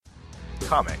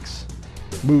Comics.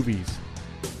 Movies.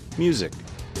 Music.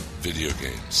 Video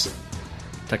games.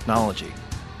 Technology.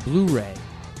 Blu-ray.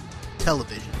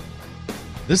 Television.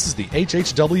 This is the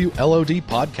HHW LOD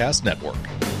Podcast Network.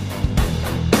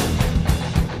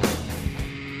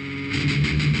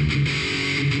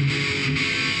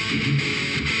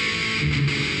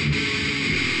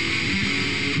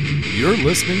 You're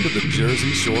listening to the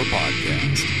Jersey Shore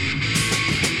Podcast.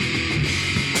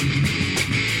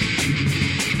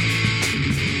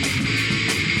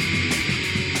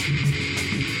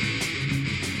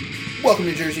 Welcome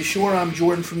to Jersey Shore. I'm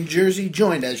Jordan from Jersey,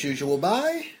 joined as usual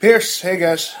by Pierce. Hey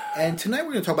guys. And tonight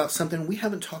we're going to talk about something we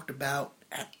haven't talked about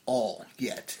at all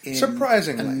yet.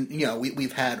 Surprisingly. And, you know,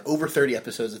 we've had over 30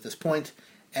 episodes at this point,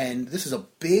 and this is a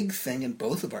big thing in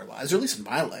both of our lives, or at least in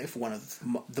my life, one of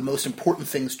the most important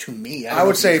things to me. I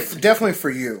would say definitely for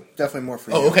you. Definitely more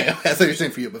for you. Oh, okay. I thought you were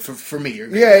saying for you, but for me.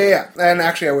 Yeah. And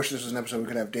actually, I wish this was an episode we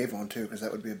could have Dave on, too, because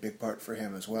that would be a big part for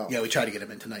him as well. Yeah, we tried to get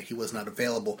him in tonight. He was not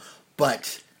available.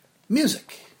 But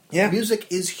music. Yeah. Music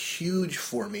is huge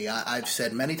for me. I've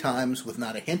said many times, with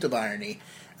not a hint of irony,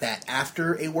 that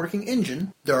after a working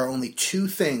engine, there are only two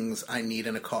things I need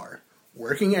in a car.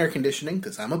 Working air conditioning,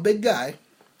 because I'm a big guy,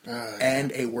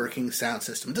 and a working sound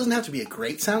system. It doesn't have to be a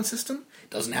great sound system. It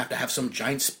doesn't have to have some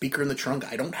giant speaker in the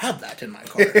trunk. I don't have that in my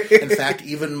car. In fact,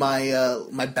 even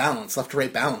my balance, left to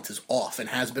right balance, is off and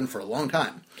has been for a long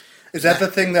time. Is that the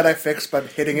thing that I fixed by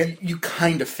hitting it? You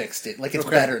kind of fixed it. Like, it's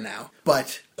better now.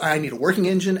 But I need a working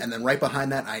engine, and then right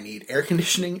behind that, I need air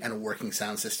conditioning and a working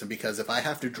sound system. Because if I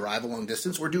have to drive a long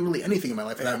distance or do really anything in my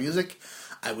life without music,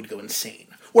 I would go insane.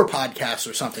 Or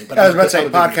podcasts or something. But I was about to say,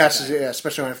 podcasts,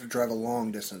 especially when I have to drive a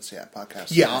long distance,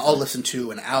 podcasts. Yeah, I'll listen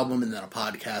to an album and then a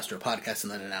podcast, or a podcast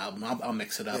and then an album. I'll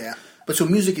mix it up. Yeah. But so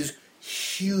music is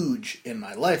huge in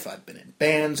my life. I've been in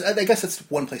bands. I guess that's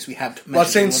one place we have to mention.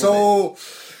 Let's sing so...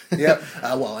 Yep.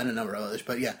 Well, and a number of others.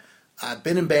 But yeah, I've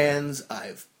been in bands.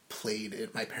 I've played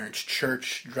at my parents'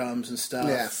 church, drums and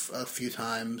stuff, a few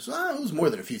times. Well, it was more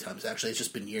than a few times, actually. It's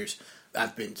just been years.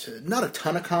 I've been to not a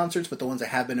ton of concerts, but the ones I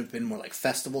have been more like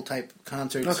festival-type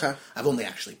concerts. Okay. I've only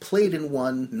actually played in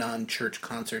one non-church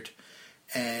concert.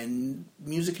 And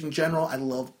music in general, I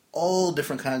love all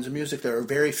different kinds of music. There are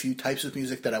very few types of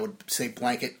music that I would say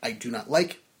blanket I do not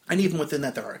like. And even within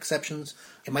that, there are exceptions.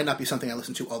 It might not be something I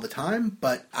listen to all the time,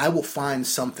 but I will find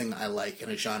something I like in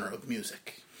a genre of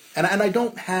music. And I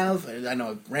don't have, I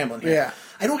know I'm rambling here, Yeah.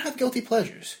 I don't have guilty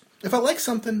pleasures. If I like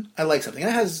something, I like something.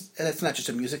 And it's not just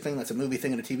a music thing, that's a movie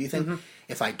thing and a TV thing. Mm-hmm.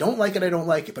 If I don't like it, I don't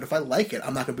like it. But if I like it,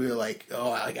 I'm not going to be like,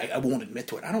 oh, I won't admit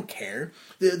to it. I don't care.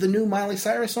 The new Miley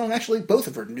Cyrus song, actually, both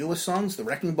of her newest songs, the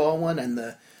Wrecking Ball one and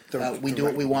the We Do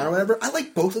What We Want or whatever, I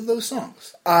like both of those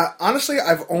songs. Honestly,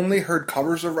 I've only heard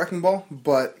covers of Wrecking Ball,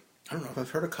 but... I don't know if I've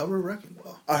heard a cover of Wrecking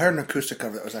Ball. I heard an acoustic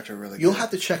cover that was actually really good. You'll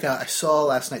have to check out, I saw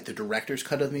last night the director's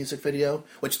cut of the music video,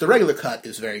 which the regular cut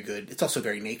is very good. It's also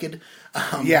very naked.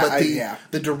 But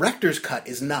the director's cut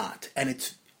is not, and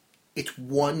it's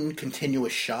one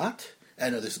continuous shot. I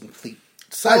know this is a complete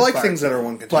sidebar. I like things that are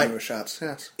one continuous shots,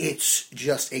 yes. It's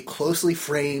just a closely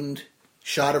framed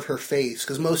shot of her face,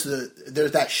 because most of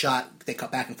there's that shot they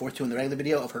cut back and forth to in the regular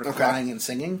video of her crying and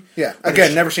singing. Yeah,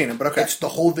 again, never seen it, but okay. It's the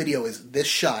whole video is this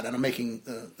shot, and I'm making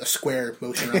a square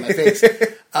motion around my face,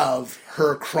 of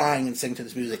her crying and singing to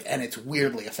this music, and it's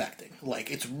weirdly affecting.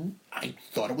 Like, I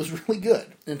thought it was really good.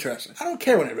 Interesting. I don't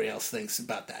care what everybody else thinks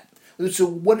about that. So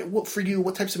what for you,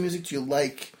 what types of music do you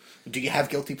like? Do you have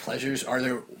guilty pleasures? Are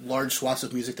there large swaths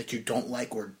of music that you don't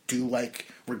like or do like,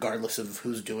 regardless of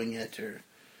who's doing it, or...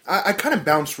 I kind of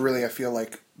bounce, really, I feel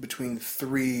like, between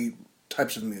three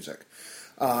types of music.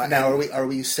 Now, are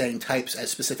we saying types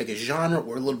as specific as genre,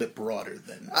 or a little bit broader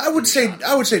than? I would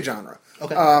say genre.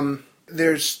 Okay.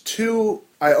 There's two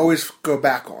I always go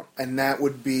back on, and that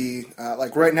would be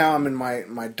like right now I'm in my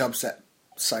dubstep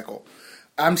cycle.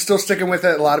 I'm still sticking with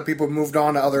it. A lot of people have moved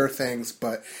on to other things,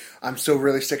 but I'm still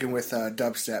really sticking with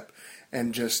dubstep,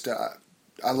 and just.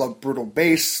 I love brutal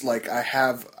bass. Like,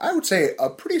 I would say, a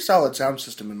pretty solid sound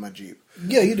system in my Jeep.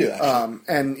 Yeah, you do, actually.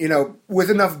 And, with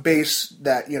enough bass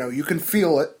that, you can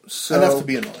feel it. So enough to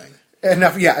be annoying.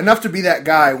 Enough to be that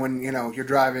guy when, you're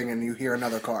driving and you hear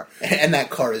another car. And that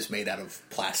car is made out of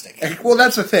plastic. Well,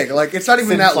 that's the thing. Like, it's not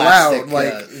even that plastic,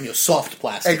 loud. Like, soft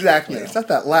plastic. Exactly. It's not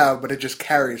that loud, but it just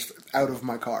carries out of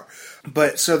my car.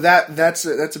 But, so that's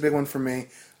a big one for me.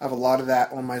 I have a lot of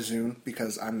that on my Zune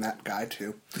because I'm that guy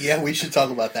too. Yeah, we should talk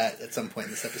about that at some point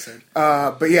in this episode.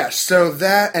 But yeah, so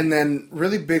that, and then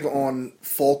really big on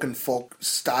folk and folk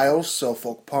styles, so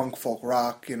folk punk, folk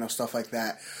rock, stuff like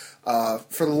that.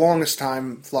 For the longest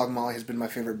time, Flog Molly has been my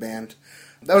favorite band.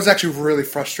 That was actually really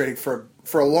frustrating for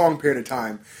a long period of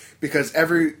time, because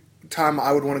every time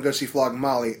I would want to go see Flogging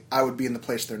Molly, I would be in the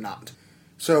place they're not.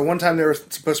 So one time they were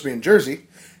supposed to be in Jersey,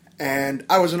 and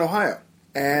I was in Ohio.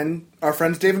 And our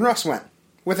friends Dave and Russ went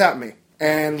without me.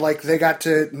 And, like, they got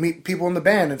to meet people in the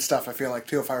band and stuff, I feel like,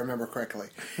 too, if I remember correctly.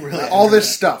 Really? All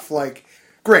this stuff. Like,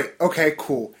 great. Okay,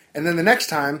 cool. And then the next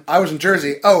time, I was in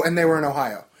Jersey. Oh, and they were in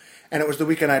Ohio. And it was the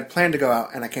weekend I had planned to go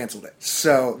out, and I canceled it.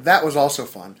 So that was also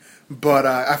fun. But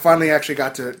I finally actually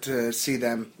got to see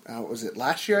them, was it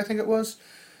last year, I think it was?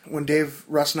 When Dave,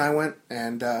 Russ, and I went,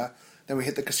 and then we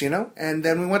hit the casino, and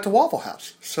then we went to Waffle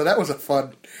House. So that was a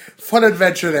fun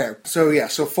adventure there. So yeah,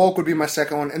 so folk would be my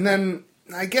second one. And then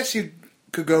I guess you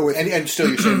could go with... And still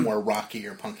you're saying more rocky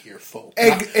or punky or folk.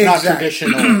 Exactly. Not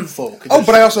traditional folk. Oh,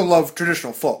 but I also love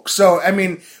traditional folk. So, I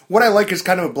mean, what I like is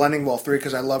kind of a blending of all three,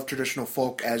 because I love traditional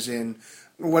folk as in...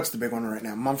 What's the big one right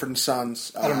now? Mumford &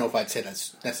 Sons. I don't know if I'd say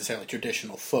that's necessarily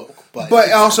traditional folk, but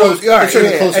also,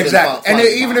 exactly. And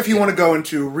even if you want to go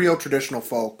into real traditional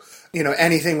folk, you know,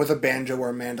 anything with a banjo or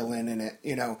a mandolin in it,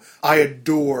 you know, I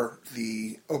adore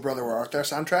the Oh Brother Where Art Thou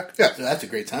soundtrack. Yeah, that's a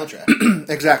great soundtrack.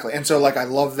 Exactly. And so, like, I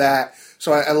love that.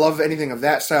 So I love anything of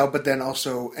that style, but then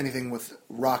also anything with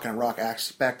rock and rock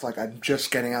aspect. Like, I'm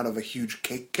just getting out of a huge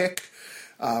Cake kick.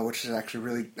 Which is actually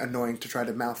really annoying to try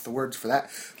to mouth the words for that,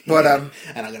 but and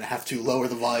I'm going to have to lower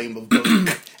the volume of both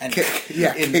and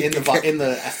in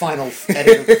the final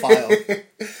edit of the file.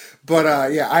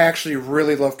 But yeah, I actually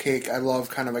really love Cake. I love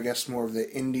kind of, I guess, more of the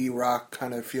indie rock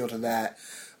kind of feel to that,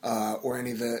 or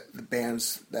any of the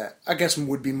bands that I guess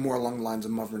would be more along the lines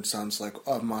of Mumford & Sons, like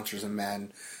of Monsters and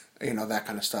Men, you know, that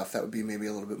kind of stuff. That would be maybe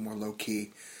a little bit more low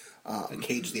key.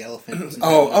 Cage the Elephant.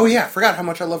 Oh yeah, I forgot how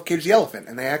much I love Cage the Elephant,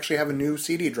 and they actually have a new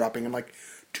CD dropping in like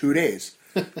 2 days,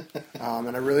 and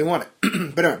I really want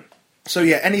it. But anyway, so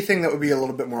yeah, anything that would be a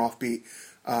little bit more offbeat.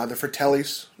 The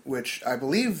Fratellis, which I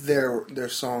believe their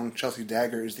song Chelsea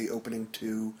Dagger is the opening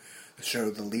to the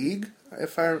show The League,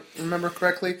 if I remember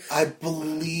correctly. I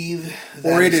believe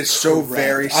that or it is so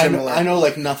very similar. I know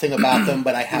like nothing about them,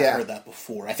 but I have heard that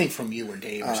before. I think from you or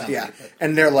Dave or something. Yeah,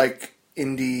 and they're like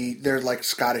indie, they're like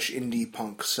Scottish indie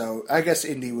punk, so I guess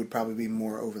indie would probably be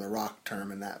more over the rock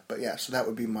term in that, but yeah, so that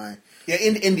would be my... Yeah,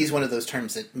 indie's one of those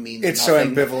terms that means it's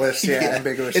nothing. so ambivalent,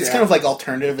 ambiguous. It's kind of like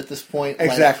alternative at this point.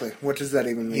 Exactly. Like, what does that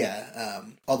even mean? Yeah,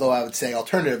 although I would say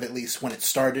alternative, at least when it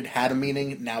started, had a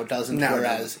meaning, now doesn't, now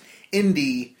whereas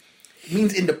indie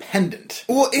means independent.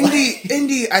 Well,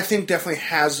 indie, I think definitely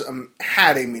has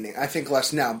had a meaning. I think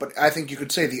less now, but I think you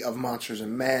could say the of Monsters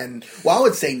and Men. Well, I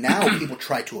would say now people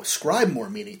try to ascribe more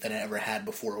meaning than it ever had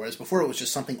before. Whereas before it was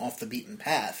just something off the beaten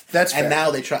path. That's fair.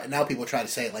 And now people try to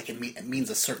say it like it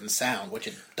means a certain sound, which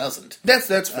it doesn't.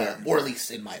 That's fair, or at least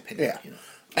in my opinion. Yeah. You know?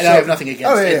 And I have nothing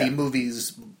against indie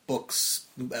movies, books,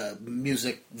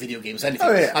 music, video games,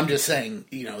 anything. I'm just saying,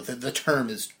 you know, the term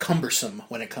is cumbersome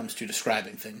when it comes to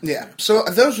describing things. Yeah. So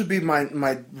those would be my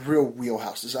real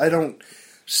wheelhouses. I don't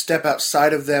step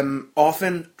outside of them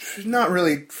often. Not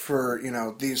really for, you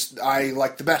know, these, I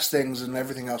like the best things and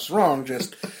everything else wrong.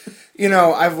 Just, you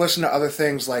know, I've listened to other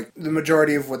things, like the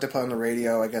majority of what they play on the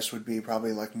radio, I guess, would be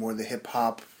probably like more the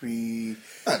hip-hop it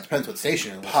depends what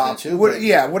station you're pop, listening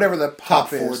to. Whatever the pop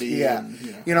top 40 is. Yeah.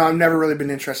 And, you know, I've never really been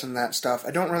interested in that stuff.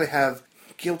 I don't really have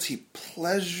guilty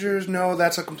pleasures. No,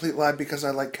 that's a complete lie because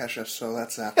I like Kesha, so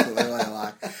that's absolutely a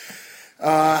lie.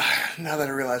 Now that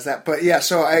I realize that. But yeah,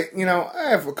 so I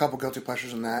have a couple guilty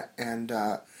pleasures in that, and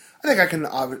I think I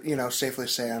can, safely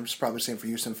say I'm just probably saying for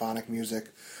you symphonic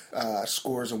music,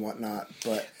 scores and whatnot.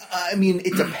 But I mean,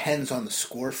 it depends on the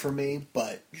score for me,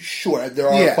 but sure, there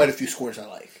are quite a few scores I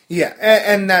like. Yeah,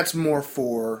 and that's more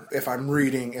for if I'm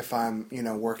reading, if I'm,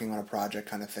 working on a project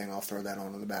kind of thing, I'll throw that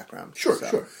on in the background. Sure.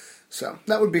 So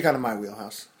that would be kind of my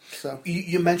wheelhouse. So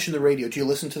you mentioned the radio. Do you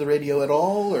listen to the radio at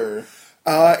all, or?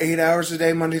 8 hours a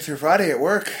day, Monday through Friday at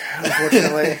work,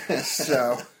 unfortunately.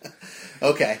 So,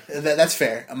 okay, that's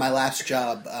fair. My last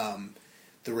job,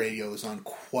 the radio was on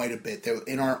quite a bit.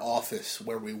 In our office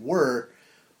where we were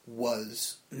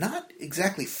was not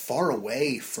exactly far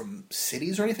away from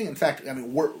cities or anything. In fact, I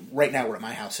mean, right now we're at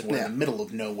my house and we're in the middle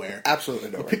of nowhere. Absolutely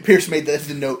nowhere. Pierce made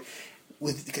the note.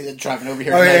 With driving over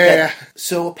here. Yeah.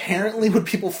 So apparently when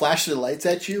people flash their lights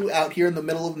at you out here in the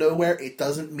middle of nowhere, it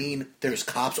doesn't mean there's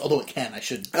cops, although it can. I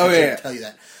should tell you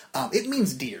that. It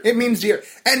means deer. It means deer.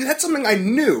 And that's something I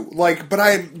knew,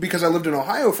 because I lived in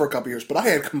Ohio for a couple years, but I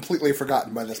had completely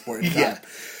forgotten by this point in time.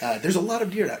 Yeah. There's a lot of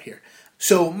deer out here.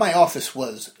 So my office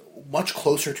was much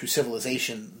closer to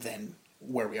civilization than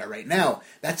where we are right now.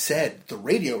 That said, the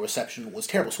radio reception was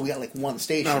terrible. So we got like one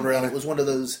station. Oh, really? And it was one of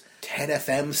those 10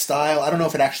 FM style. I don't know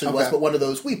if it actually was, Okay. but one of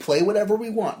those, we play whatever we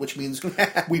want, which means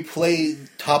we play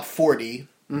top 40,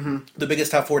 the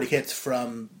biggest top 40 hits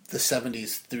from the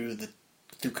 70s through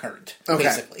current, Okay.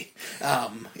 basically.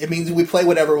 It means we play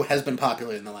whatever has been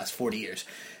popular in the last 40 years,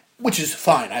 which is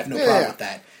fine. I have no problem with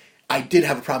that. I did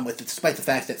have a problem with it, despite the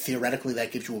fact that theoretically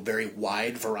that gives you a very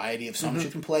wide variety of songs you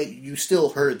can play. You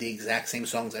still heard the exact same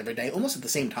songs every day, almost at the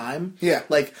same time. Yeah.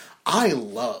 Like, I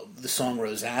love the song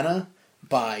Rosanna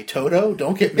by Toto,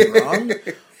 don't get me wrong,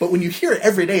 but when you hear it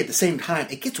every day at the same time,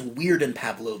 it gets weird and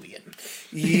Pavlovian.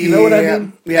 You know what I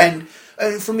mean? Yeah.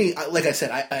 And for me, like I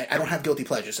said, I don't have guilty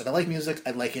pleasures. If I like music,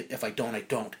 I like it. If I don't, I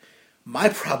don't. My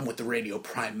problem with the radio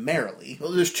primarily,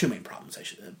 well, there's two main problems, I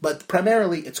should, but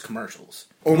primarily it's commercials.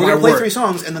 Oh, We're my going to play word. 3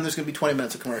 songs, and then there's going to be 20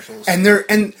 minutes of commercials.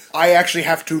 And I actually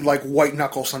have to like white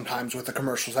knuckle sometimes with the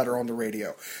commercials that are on the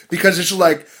radio because it's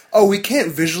like, oh, we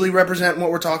can't visually represent what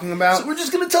we're talking about. So we're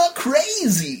just going to talk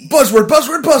crazy. Buzzword,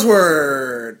 buzzword,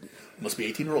 buzzword. Must be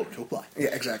 18 or older to apply. Yeah,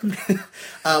 exactly.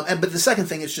 But the second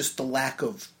thing is just the lack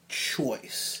of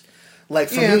choice. Like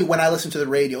for Yeah. me, when I listen to the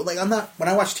radio, like when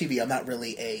I watch TV, I'm not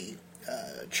really a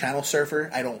channel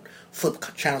surfer. I don't flip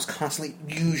channels constantly,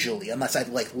 usually, unless I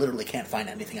like literally can't find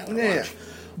anything I want to Yeah. watch.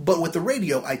 But with the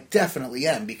radio, I definitely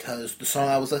am, because the song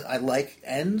I like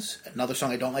ends, another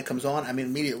song I don't like comes on. I'm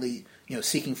immediately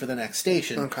seeking for the next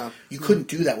station. Okay. You couldn't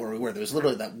do that where we were. There was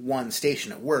literally that one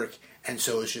station at work, and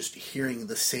so it was just hearing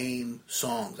the same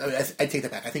songs. I mean, I take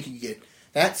that back. I think you could get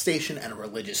that station and a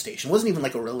religious station. It wasn't even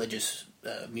like a religious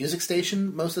music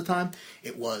station most of the time.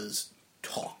 It was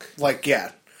talk. Like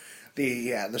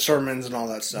the sermons and all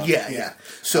that stuff. Yeah.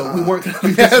 So we weren't going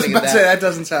to be I was listening to about to say that. that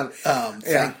doesn't sound.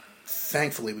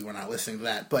 Thankfully, we were not listening to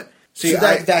that. But See, so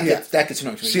that gets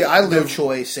annoying to me. See, I no live-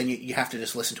 choice, and you have to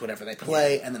just listen to whatever they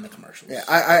play, and then the commercials. Yeah,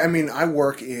 I mean, I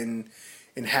work in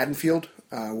Haddonfield,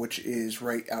 which is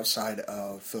right outside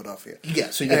of Philadelphia. Yeah,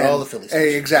 so you get all the Philly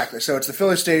stations. Exactly. So it's the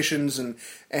Philly stations,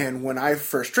 and when I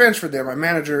first transferred there, my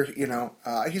manager,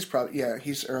 he's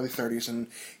he's early 30s, and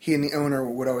he and the owner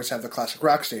would always have the classic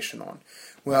rock station on.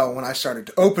 Well, when I started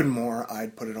to open more,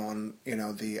 I'd put it on,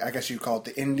 I guess you'd call it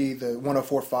the indie, the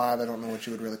 104.5. I don't know what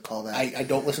you would really call that. I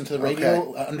don't listen to the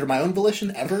radio under my own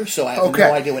volition ever, so I have Okay.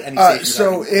 no idea what any stations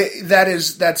so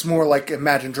are. that's more like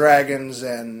Imagine Dragons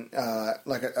and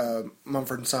like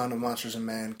Mumford & Son and Monsters and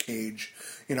Man, Cage,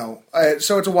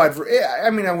 so it's a wide.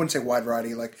 I mean, I wouldn't say wide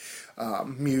variety, like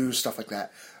Muse, stuff like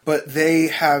that. But they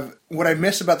have what I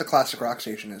miss about the classic rock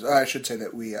station is I should say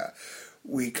that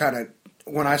we kind of,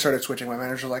 when I started switching, my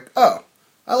manager was like, oh,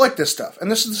 I like this stuff,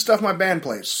 and this is the stuff my band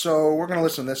plays, so we're going to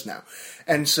listen to this now.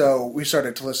 And so we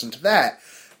started to listen to that.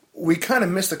 We kind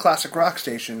of missed the classic rock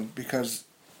station because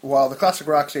while the classic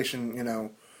rock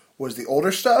station, was the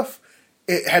older stuff,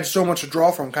 it had so much to draw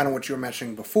from, kind of what you were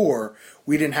mentioning before.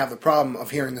 We didn't have the problem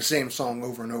of hearing the same song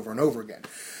over and over and over again.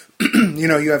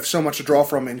 You have so much to draw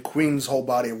from in Queen's whole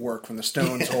body of work, from the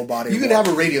Stones' whole body of You work. could have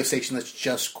a radio station that's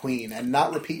just Queen and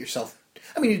not repeat yourself.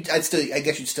 I mean, I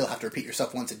guess you'd still have to repeat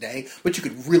yourself once a day, but you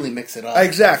could really mix it up.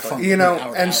 Exactly, from and hour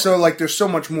to hour. so like there's so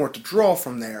much more to draw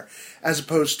from there, as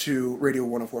opposed to Radio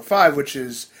 104.5, which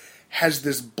has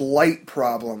this blight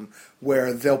problem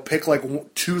where they'll pick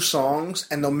like 2 songs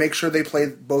and they'll make sure they play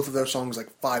both of those songs like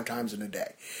 5 times in a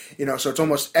day. So it's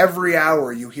almost every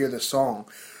hour you hear this song.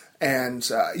 And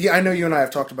I know you and I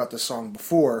have talked about this song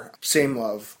before, Same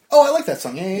Love. Oh, I like that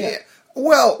song. Yeah.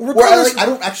 Well, Well, regardless, I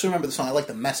don't actually remember the song. I like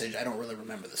the message. I don't really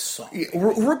remember the song.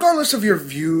 regardless of your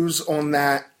views on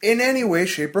that in any way,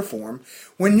 shape, or form,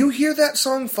 when you hear that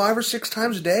song 5 or 6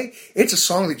 times a day, it's a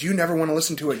song that you never want to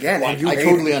listen to again. Well, and you I hate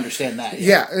totally it. understand that.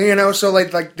 Yeah, so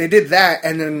like they did that,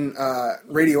 and then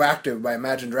Radioactive by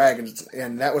Imagine Dragons,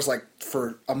 and that was like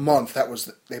for a month.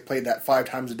 They played that 5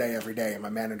 times a day every day, and my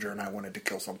manager and I wanted to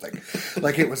kill something.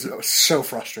 Like it was so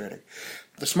frustrating.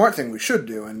 The smart thing we should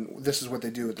do, and this is what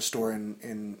they do at the store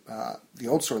in the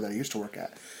old store that I used to work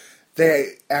at,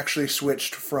 they actually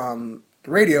switched from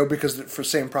the radio, because for the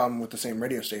same problem with the same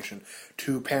radio station,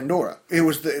 to Pandora. It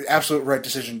was the absolute right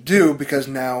decision to do, because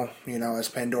now, as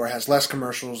Pandora has less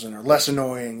commercials and are less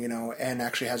annoying, and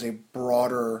actually has a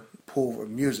broader pool of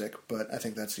music, but I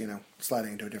think that's,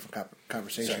 sliding into a different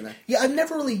conversation there. Yeah, I've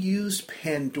never really used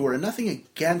Pandora. Nothing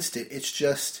against it. It's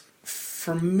just,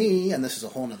 for me, and this is a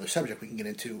whole other subject we can get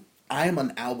into, I'm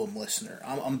an album listener.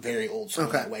 I'm very old school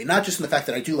that way. Not just in the fact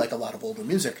that I do like a lot of older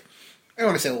music. I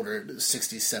don't want to say older,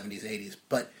 60s, 70s, 80s,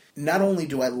 but not only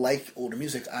do I like older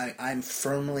music, I'm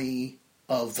firmly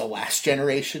of the last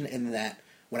generation in that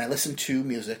when I listen to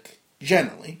music,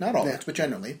 generally, not always, but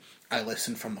generally, I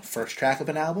listen from the first track of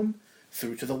an album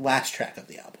through to the last track of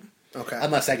the album. Okay.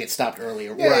 Unless I get stopped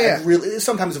earlier. Yeah, or yeah. I really,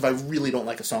 sometimes if I really don't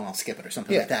like a song, I'll skip it or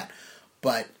something like that.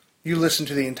 But You listen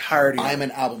to the entirety. I'm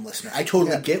an album listener. I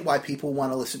totally get why people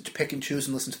want to listen to pick and choose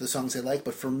and listen to the songs they like,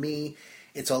 but for me,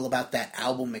 it's all about that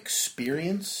album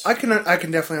experience. I can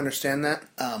definitely understand that.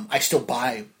 I still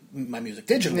buy my music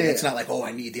digitally. Yeah. It's not like,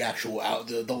 I need the actual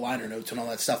the liner notes and all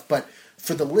that stuff. But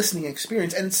for the listening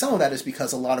experience, and some of that is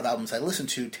because a lot of albums I listen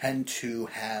to tend to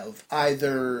have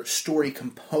either story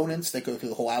components that go through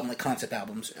the whole album, like concept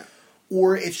albums,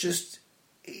 or it's just,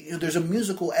 there's a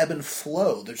musical ebb and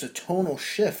flow. There's a tonal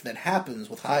shift that happens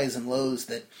with highs and lows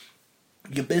that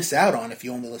you miss out on if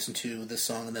you only listen to this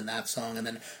song and then that song and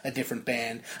then a different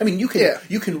band. I mean, you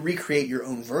can recreate your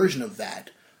own version of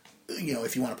that,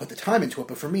 if you want to put the time into it.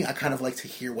 But for me, I kind of like to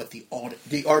hear what the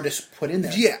artist put in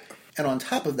there. Yeah. And on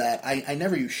top of that, I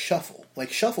never use shuffle.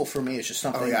 Like, shuffle for me is just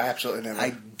something absolutely never.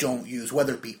 I don't use,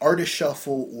 whether it be artist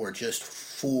shuffle or just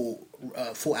full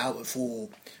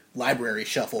library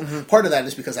shuffle. Mm-hmm. Part of that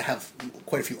is because I have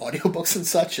quite a few audiobooks and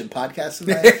such and podcasts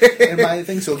in my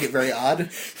thing, so it'll get very odd.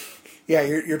 Yeah,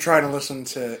 you're trying to listen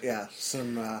to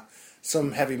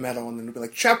some heavy metal, and then it'll be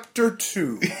like chapter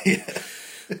 2.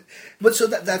 But so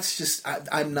that's just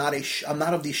I'm not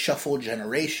of the shuffle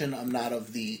generation. I'm not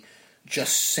of the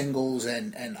just singles,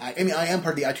 and I am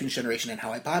part of the iTunes generation and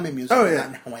how I buy my music, but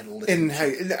not how I listen.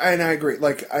 And I agree.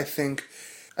 Like I think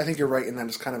you're right in that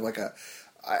it's kind of like a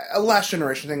last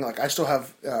generation thing. Like I still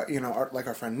have like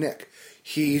our friend Nick.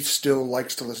 He still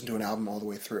likes to listen to an album all the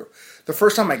way through. The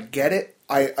first time I get it,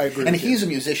 I agree. And with he's you. a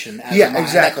musician.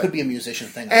 Exactly. That could be a musician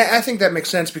thing. And I think that makes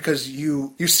sense because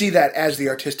you see that as the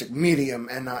artistic medium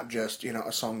and not just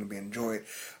a song to be enjoyed.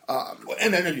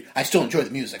 And I still enjoy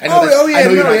the music. I know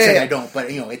you're not saying I don't, but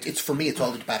it's for me. It's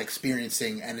all about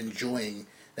experiencing and enjoying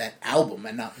that album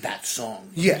and not that song.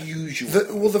 Yeah, usually.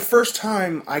 The first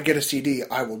time I get a CD,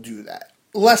 I will do that.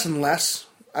 Less and less,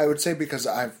 I would say, because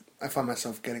I find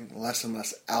myself getting less and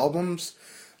less albums.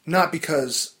 Not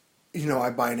because I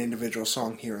buy an individual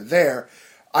song here or there.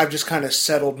 I've just kind of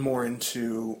settled more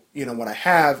into what I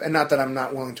have, and not that I'm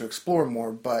not willing to explore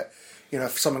more. But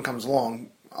if someone comes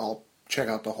along, I'll check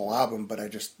out the whole album. But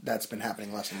that's been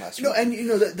happening less and less.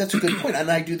 That's a good point, and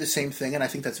I do the same thing, and I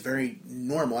think that's very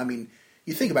normal. I mean,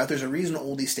 you think about it, there's a reason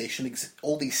oldie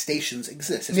stations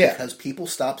exist. It's because people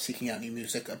stop seeking out new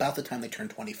music about the time they turn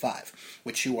 25,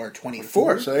 which you are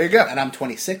 24. So there you go. And I'm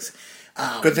 26.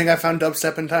 Good thing I found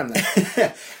dubstep in time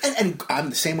then. and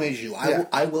I'm the same way as you.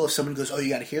 I will, if someone goes, you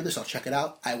got to hear this, I'll check it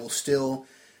out. I will still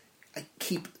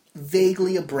keep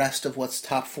vaguely abreast of what's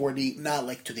top 40, not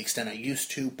like to the extent I used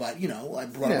to, but I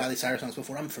brought up Miley Cyrus songs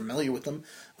before. I'm familiar with them.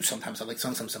 Sometimes I like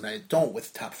songs, sometimes I don't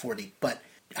with top 40, but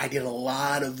I did a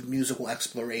lot of musical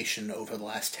exploration over the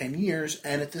last 10 years,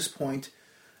 and at this point,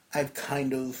 I've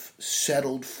kind of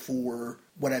settled for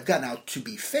what I've got. Now, to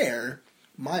be fair,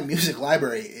 my music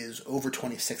library is over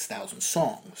 26,000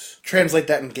 songs. Translate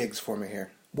that in gigs for me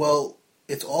here. Well,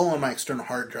 it's all on my external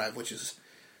hard drive, which is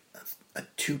a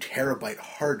 2 terabyte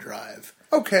hard drive.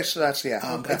 Okay, so that's,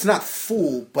 okay. It's not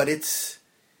full, but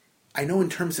I know in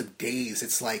terms of days,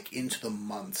 it's like into the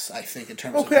months, I think, in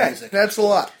terms of music. That's a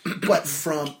lot. But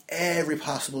from every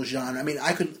possible genre. I mean,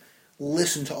 I could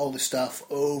listen to all this stuff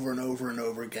over and over and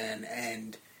over again,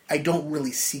 and I don't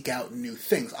really seek out new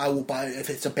things. I will buy, if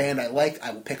it's a band I like,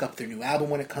 I will pick up their new album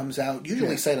when it comes out.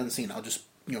 Usually sight unseen, I'll just,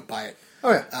 buy it.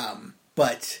 Oh, yeah.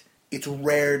 But it's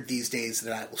rare these days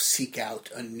that I will seek out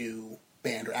a new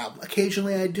band or album.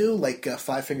 Occasionally I do, like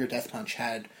Five Finger Death Punch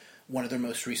had one of their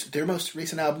most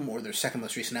recent album, or their second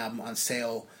most recent album, on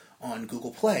sale on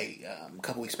Google Play a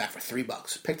couple weeks back for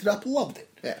 $3. Picked it up, loved it.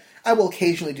 Yeah. I will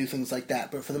occasionally do things like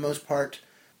that, but for the most part,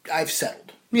 I've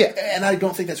settled. Yeah. And I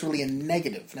don't think that's really a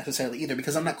negative necessarily either,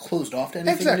 because I'm not closed off to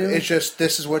anything new. It's just,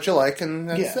 this is what you like, and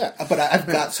that's that. But I've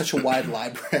got such a wide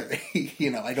library,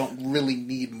 I don't really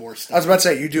need more stuff. I was about to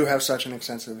say, you do have such an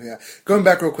extensive, Going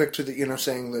back real quick to the,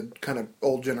 saying the kind of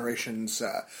old generations,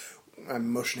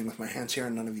 I'm motioning with my hands here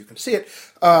and none of you can see it,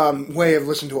 way of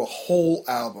listening to a whole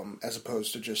album as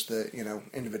opposed to just the,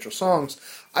 individual songs.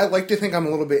 I like to think I'm a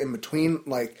little bit in between.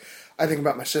 Like, I think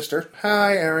about my sister.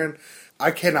 Hi, Erin. I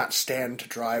cannot stand to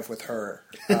drive with her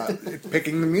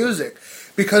picking the music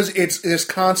because it's this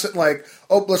constant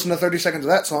listen to 30 seconds of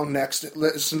that song next,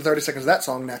 listen to 30 seconds of that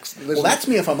song next. Well, that's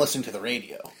me if I'm listening to the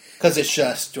radio. Because it's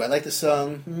just, do I like the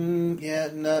song? Yeah,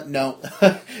 no.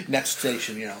 Next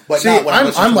station, But see, not when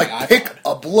I'm like, my pick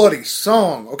iPod. a bloody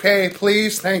song, okay?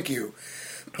 Please, thank you.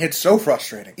 It's so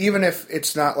frustrating. Even if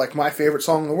it's not like my favorite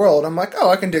song in the world, I'm like,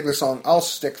 I can dig this song. I'll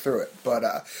stick through it. But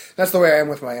that's the way I am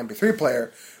with my MP3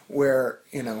 player, where,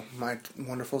 my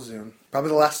wonderful Zune, probably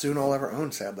the last Zune I'll ever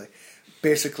own, sadly.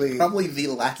 basically... Probably the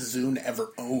last Zune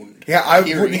ever owned. Yeah,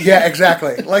 Period. yeah,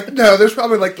 exactly. Like, no, there's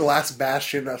probably like the last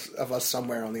bastion of us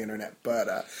somewhere on the internet.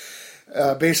 But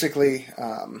basically,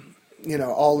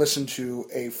 I'll listen to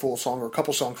a full song or a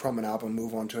couple songs from an album,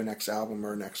 move on to a next album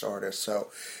or a next artist. So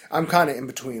I'm kind of in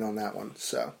between on that one.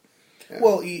 So, yeah.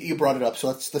 Well, you brought it up, so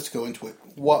let's go into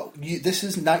it. This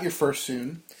is not your first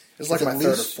Zune. It's like my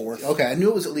third or fourth. Okay, I knew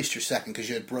it was at least your second because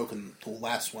you had broken the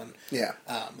last one. Yeah.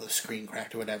 The screen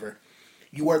cracked or whatever.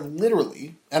 You are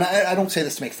literally, and I don't say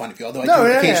this to make fun of you, although I No, do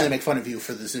yeah, occasionally yeah. make fun of you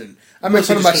for the Zune. I make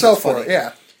fun of myself for it, funny.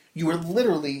 yeah. You are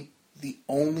literally the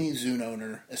only Zune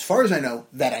owner, as far as I know,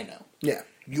 that I know. Yeah.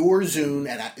 Your Zune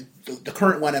and the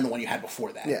current one and the one you had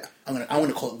before that. Yeah. I'm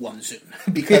gonna call it one Zune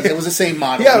because it was the same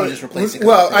model. Yeah, You just replaced it.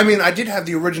 well, I mean, I did have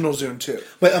the original Zune too.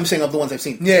 But I'm saying of the ones I've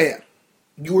seen. Yeah.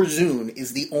 Your Zune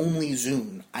is the only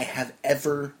Zune I have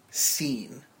ever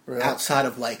seen Really? outside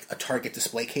of like a Target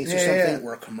display case or Yeah, something yeah.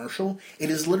 or a commercial. It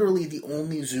is literally the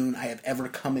only Zune I have ever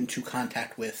come into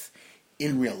contact with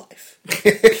in real life.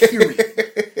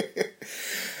 Period.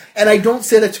 And I don't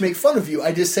say that to make fun of you.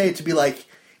 I just say it to be like,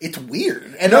 it's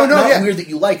weird. And not yeah. weird that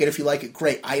you like it. If you like it,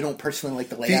 great. I don't personally like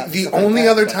the layout. and The stuff like only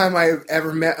that, other but- time I've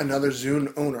ever met another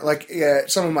Zune owner, like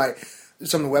some of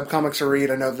the webcomics I read,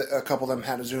 I know that a couple of them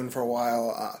had a Zune for a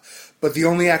while, but the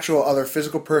only actual other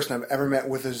physical person I've ever met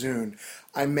with a Zune,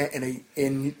 I met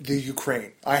in the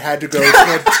Ukraine. I had to go to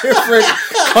a different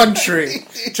country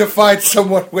to find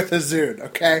someone with a Zune,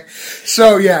 okay?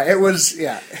 So, yeah, it was,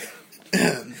 yeah.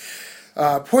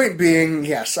 Point being,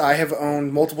 yes, I have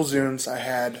owned multiple Zunes. I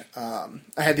had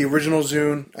the original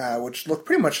Zune, which looked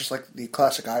pretty much just like the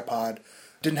classic iPod.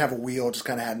 Didn't have a wheel, just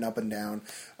kind of had an up and down.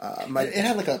 It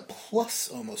had like a plus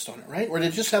almost on it, right? Or did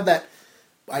it just have that?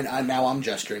 Now I'm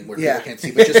gesturing where Yeah. people can't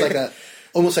see, but just like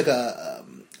almost like a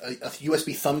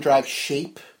USB thumb drive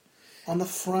shape on the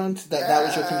front. That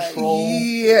was your control.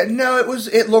 Yeah, no,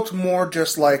 it looked more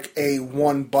just like a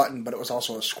one button, but it was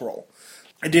also a scroll.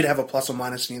 It did have a plus or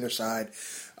minus on either side.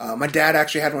 My dad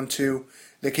actually had one too.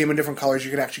 They came in different colors. You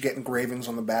could actually get engravings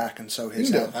on the back, and so his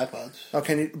You know had. iPods.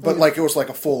 Okay, but like it was like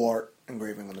a full art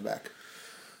engraving on the back.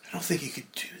 I don't think you could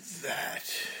do that.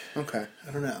 Okay.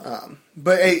 I don't know.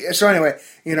 But hey, so anyway,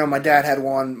 my dad had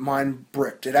one. Mine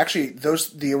bricked. It actually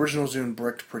the original Zune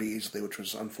bricked pretty easily, which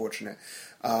was unfortunate.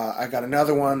 I got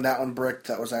another one. That one bricked.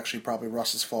 That was actually probably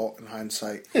Russ's fault in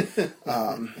hindsight.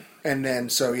 And then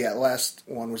the last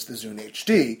one was the Zune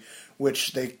HD,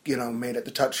 which they made it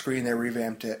the touch screen. They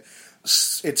revamped it.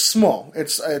 It's small.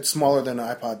 It's smaller than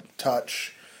an iPod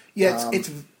Touch. Yeah, it's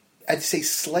I'd say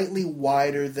slightly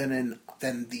wider than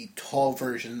the tall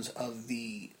versions of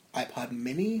the iPod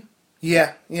Mini.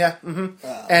 Yeah. Mm-hmm.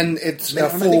 And it's a Am I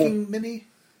full. thinking Mini?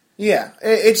 Yeah,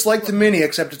 it's like the Mini,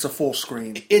 except it's a full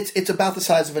screen. It's about the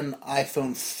size of an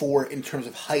iPhone 4 in terms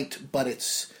of height, but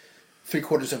it's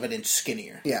 3/4 of an inch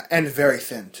skinnier. Yeah, and very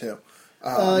thin too.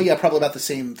 Yeah, probably about the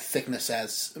same thickness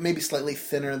as, maybe slightly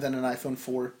thinner than an iPhone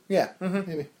 4. Yeah. Mm-hmm.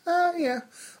 Maybe. Yeah.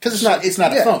 Because it's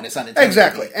not a phone. It's not intended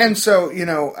exactly. to be. And so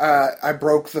I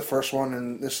broke the first one,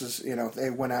 and this is they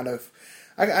went out of,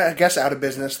 I guess out of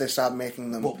business. They stopped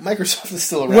making them. Well, Microsoft is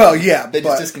still around. Well, yeah, they but-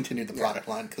 just discontinued the product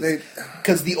line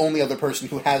because the only other person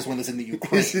who has one is in the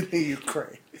Ukraine. Is in the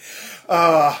Ukraine.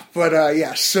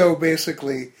 So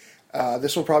basically,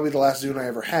 this will probably be the last Zune I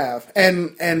ever have,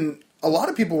 and a lot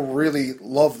of people really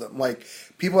love them. Like,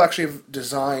 people actually have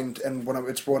designed, and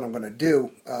it's what I'm going to do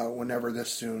whenever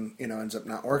this Zune ends up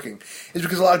not working, is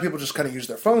because a lot of people just kind of use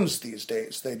their phones these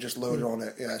days. They just load it on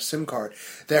a SIM card.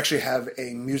 They actually have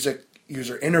a music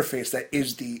user interface that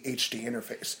is the HD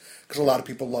interface, because a lot of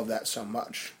people love that so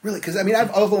much. Really? Because,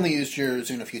 I've only used your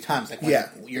Zune a few times. Like when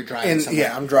you're driving somewhere.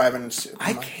 Yeah, I'm driving.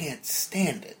 I can't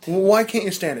stand it. Well, why can't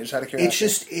you stand it? Just out of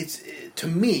curiosity. It's to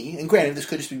me, and granted, this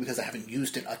could just be because I haven't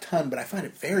used it a ton, but I find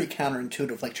it very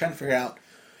counterintuitive, like trying to figure out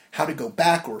how to go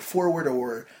back or forward,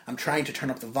 or I'm trying to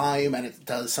turn up the volume and it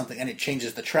does something and it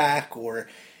changes the track,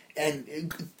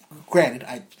 granted,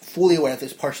 I'm fully aware of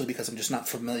this partially because I'm just not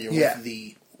familiar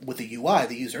with the UI,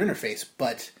 the user interface,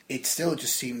 but it still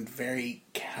just seemed very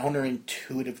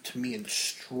counterintuitive to me and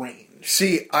strange.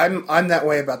 See, I'm that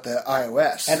way about the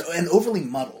iOS. And overly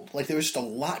muddled. Like, there was just a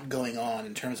lot going on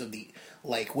in terms of the,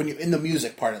 like, when you're in the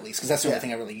music part at least, because that's the only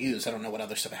thing I really use. I don't know what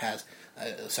other stuff it has,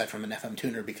 aside from an FM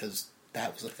tuner, because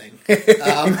that was a thing.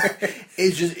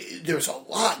 It's just, there's a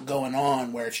lot going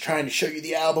on where it's trying to show you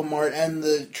the album art and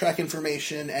the track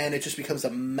information, and it just becomes a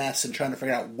mess, and trying to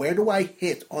figure out where do I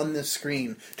hit on this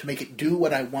screen to make it do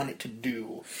what I want it to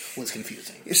do was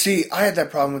confusing. You see, I had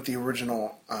that problem with the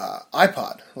original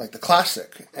iPod, like the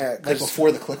classic. Like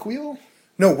before the click wheel?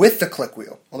 No, with the click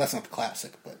wheel. Well, that's not the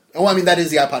classic, but I mean that is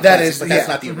the iPod That classic, is, but that's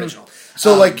yeah. not the original.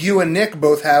 So like you and Nick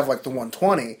both have like the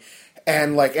 120,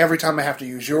 and like every time I have to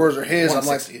use yours or his, I'm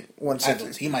like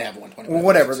 160. He might have a 120. Well,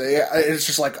 whatever. It's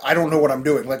just like I don't know what I'm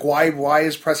doing. Like why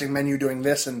is pressing menu doing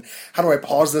this, and how do I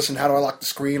pause this, and how do I lock the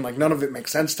screen? Like none of it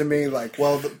makes sense to me. Like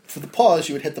Well, for the pause,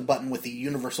 you would hit the button with the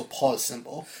universal pause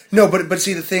symbol. no, but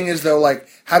see the thing is though, like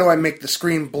how do I make the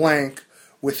screen blank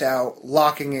without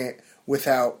locking it?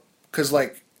 Because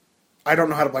like I don't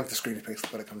know how to blank the screen. Is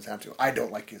basically what it comes down to. I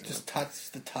don't like using Just it.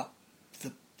 touch the top,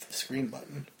 the screen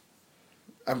button.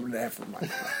 I'm never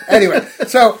mind. Anyway,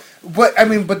 so but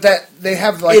that they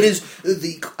have like It is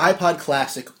the iPod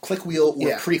Classic click wheel or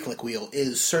Yeah. pre-click wheel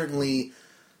is certainly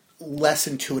less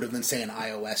intuitive than say an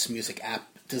iOS music app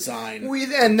design.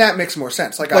 and that makes more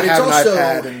sense. Like But I have it's also, an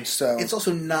iPad, and so it's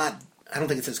also not. I don't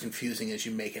think it's as confusing as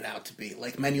you make it out to be.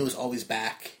 Like menu is always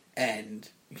back, and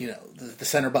the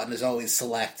center button is always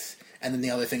select, and then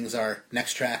the other things are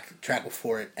next track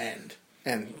before it, and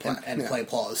play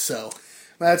pause. So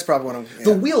that's probably what I'm. Yeah.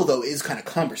 the wheel though is kind of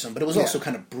cumbersome, but it was also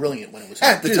kind of brilliant when it was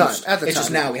At the introduced. time. It's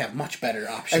just now we have much better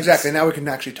options. Exactly. Now we can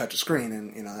actually touch a screen,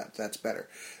 and that's better.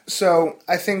 So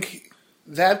I think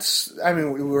that's. I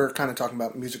mean, we were kind of talking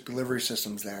about music delivery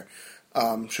systems there.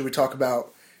 Should we talk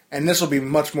about? And this will be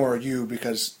much more you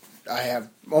because I have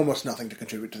almost nothing to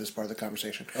contribute to this part of the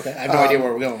conversation. Okay, I have no idea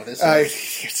where we're going with this.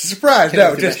 It's a surprise. No,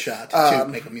 Give it a just shot to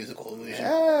make a musical illusion.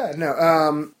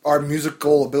 our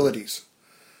musical abilities.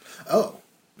 Oh,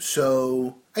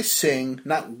 so I sing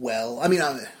not well. I mean,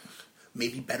 I'm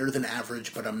maybe better than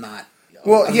average, but I'm not.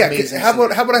 Well, an yeah. amazing How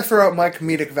singer. about I throw out my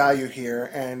comedic value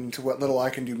here and what little I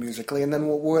can do musically, and then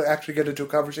we'll actually get into a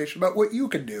conversation about what you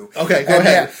can do. Okay, go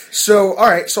ahead. Yeah, so, all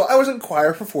right. So I was in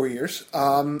choir for 4 years.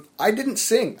 I didn't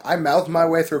sing. I mouthed my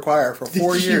way through choir for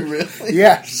 4 Did you years. really?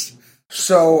 Yes.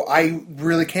 So I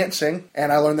really can't sing,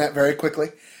 and I learned that very quickly.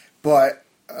 But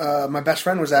my best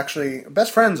friends, I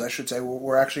should say,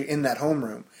 were actually in that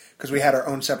homeroom. Because we had our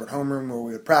own separate homeroom where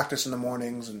we would practice in the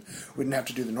mornings and we didn't have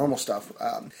to do the normal stuff.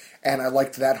 And I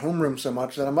liked that homeroom so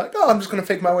much that I'm like, I'm just going to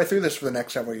fake my way through this for the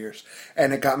next several years.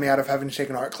 And it got me out of having to take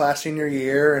an art class senior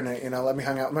year, and it, let me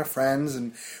hang out with my friends.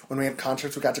 And when we had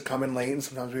concerts, we got to come in late, and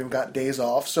sometimes we even got days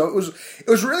off. So it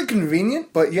was really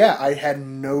convenient. But yeah, I had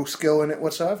no skill in it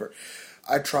whatsoever.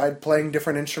 I tried playing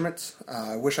different instruments.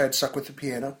 I wish I had stuck with the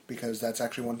piano because that's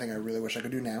actually one thing I really wish I could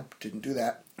do now. Didn't do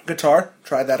that. Guitar,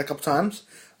 tried that a couple times.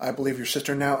 I believe your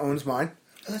sister now owns mine.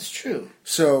 Oh, that's true.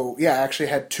 So, yeah, I actually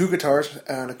had 2 guitars,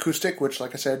 an acoustic, which,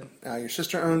 like I said, your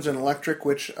sister owns, an electric,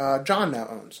 which John now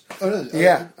owns. Oh, does it?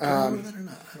 Yeah. Do you remember that or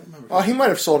not? I don't remember. Well, he might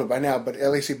have sold it by now, but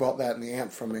at least he bought that and the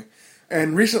amp from me.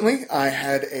 And recently, I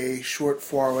had a short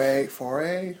foray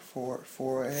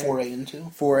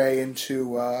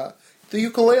into the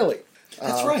ukulele.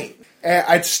 That's right. And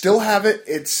I'd still have it.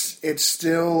 It's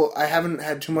still. I haven't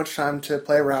had too much time to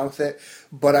play around with it,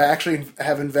 but I actually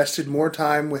have invested more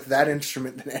time with that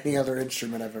instrument than any other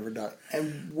instrument I've ever done.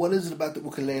 And what is it about the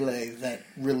ukulele that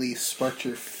really sparked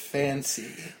your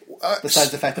fancy? Besides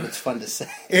the fact that it's fun to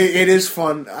say. It is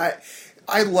fun.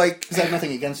 I like. Because I have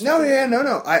nothing against No, it. yeah,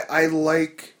 no. I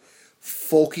like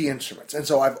folky instruments, and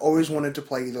so I've always wanted to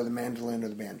play either the mandolin or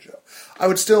the banjo. I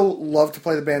would still love to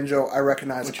play the banjo. I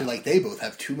recognize, But you're like, they both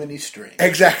have too many strings.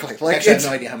 exactly. Like Actually, I have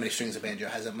no idea how many strings a banjo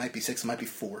has. It might be 6, it might be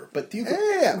 4. But the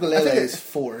I ukulele think is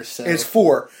 4, so... It's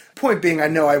 4. Point being, I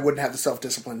know I wouldn't have the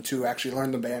self-discipline to actually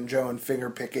learn the banjo and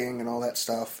finger picking and all that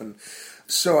stuff. And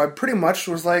so I pretty much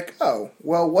was like, oh,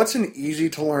 well, what's an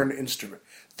easy-to-learn instrument?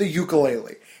 The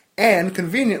ukulele. And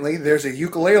conveniently, there's a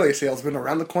ukulele salesman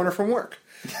around the corner from work.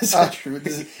 Is that true?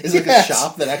 Is it like Yes. a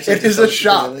shop that actually... It is a sells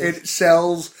shop. ukuleles? It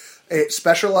sells...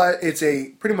 It's a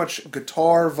pretty much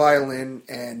guitar, violin,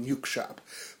 and uke shop.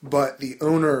 But the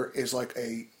owner is like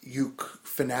a uke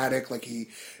fanatic. Like he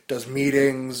does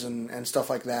meetings and stuff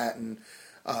like that, and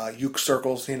uke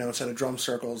circles, instead of drum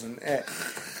circles. And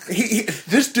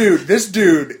this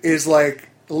dude is like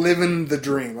living the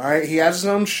dream. All right, he has his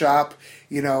own shop.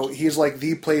 He's like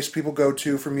the place people go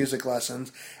to for music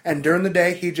lessons. And during the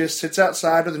day, he just sits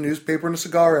outside with a newspaper and a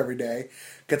cigar every day,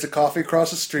 gets a coffee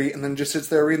across the street, and then just sits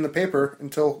there reading the paper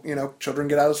until, children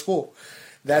get out of school.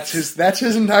 That's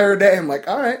his entire day. I'm like,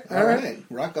 all right.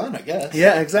 Rock on, I guess.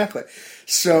 Yeah, exactly.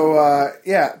 So,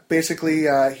 basically,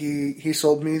 he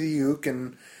sold me the uke,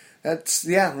 and that's,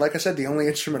 like I said, the only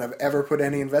instrument I've ever put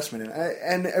any investment in.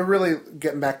 And really,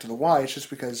 getting back to the why, it's just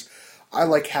because I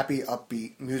like happy,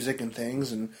 upbeat music and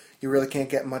things, and you really can't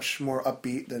get much more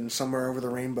upbeat than Somewhere Over the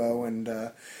Rainbow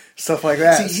and stuff like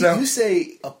that. See, you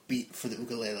say upbeat for the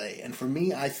ukulele, and for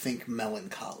me, I think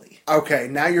melancholy. Okay,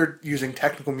 now you're using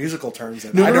technical musical terms,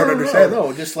 and I don't understand.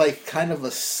 No, just like kind of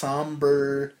a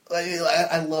somber.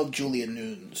 I love Julia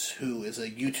Nunes, who is a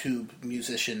YouTube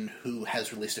musician who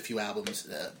has released a few albums,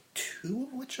 2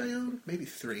 of which I own, maybe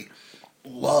 3.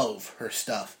 Love her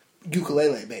stuff,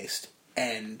 ukulele based,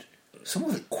 and some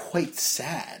of it quite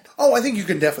sad. Oh, I think you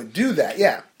can definitely do that,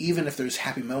 yeah. Even if there's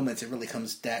happy moments, it really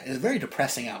comes down. It's very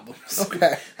depressing albums.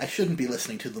 Okay. I shouldn't be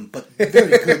listening to them, but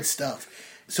very good stuff.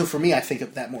 So for me, I think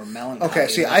of that more melancholy. Okay,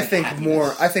 see, I think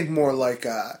happiness. more like,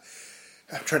 I'm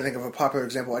trying to think of a popular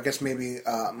example, I guess maybe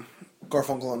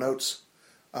Garfunkel and Oates.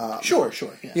 Sure,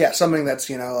 yeah. Yeah, something that's,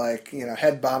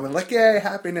 head bombing, like, yay,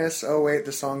 happiness. Oh, wait,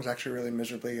 the song's actually really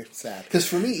miserably sad. Because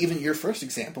for me, even your first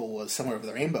example was Somewhere Over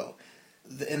the Rainbow.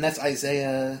 And that's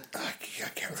Isaiah... I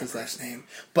can't remember his last name.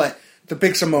 But... The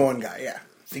big Samoan guy, yeah.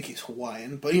 I think he's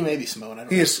Hawaiian, but he may be Samoan. I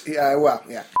don't know. He is,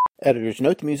 yeah. Editor's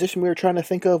note, the musician we were trying to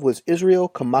think of was Israel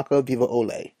Kamaka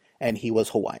Vivaole, and he was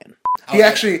Hawaiian. He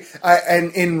actually,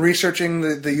 and in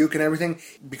researching the uke and everything,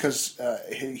 because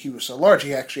he was so large,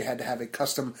 he actually had to have a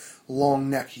custom long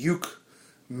neck uke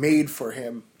made for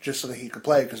him just so that he could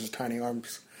play, because his tiny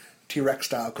arms, T-Rex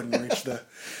style, couldn't reach the...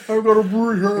 I've got a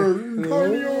big head and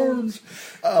tiny arms.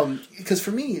 Because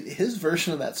for me, his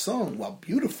version of that song, while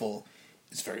beautiful,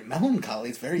 is very melancholy.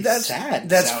 It's very sad.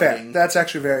 That's sounding. fair. That's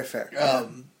actually very fair.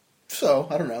 So,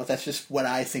 I don't know. That's just what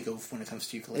I think of when it comes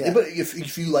to ukulele. Yeah. But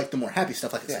if you like the more happy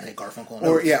stuff, like say Garfunkel and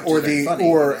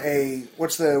Oates,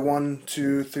 what's the 1,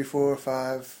 2, 3, 4,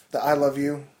 5? The I Love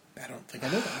You. I don't think I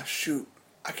know that. Shoot,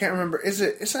 I can't remember.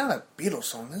 It's not a Beatles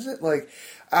song, is it? Like,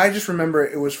 I just remember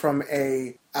it was from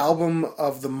a album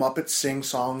of the Muppets sing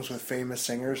songs with famous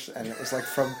singers, and it was like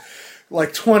from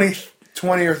like 20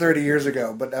 or 30 years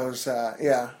ago. But that was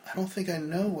yeah. I don't think I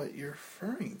know what you're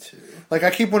referring to. Like,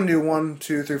 I keep wanting to do 1,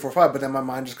 2, 3, 4, 5, but then my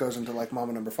mind just goes into like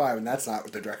Mama Number 5, and that's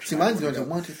not the direction. See, mine's going to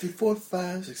 1, 2, 3, 4,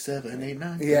 5, 6, 7, 8,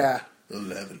 9. 10, yeah.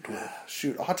 11, 12.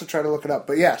 Shoot, I'll have to try to look it up.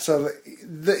 But yeah, so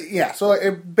so like,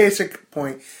 a basic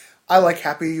point, I like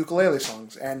happy ukulele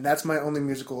songs, and that's my only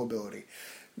musical ability.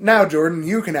 Now, Jordan,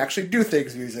 you can actually do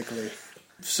things musically.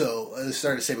 So, as I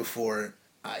started to say before,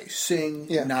 I sing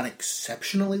not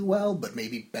exceptionally well, but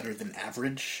maybe better than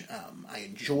average. I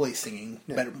enjoy singing.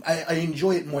 Better. I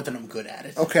enjoy it more than I'm good at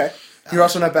it. Okay. You're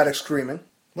also not bad at screaming.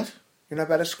 What? You're not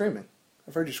bad at screaming.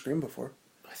 I've heard you scream before.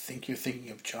 I think you're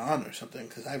thinking of John or something,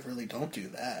 because I really don't do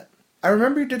that. I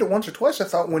remember you did it once or twice, I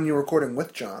thought, when you were recording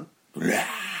with John.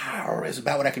 It's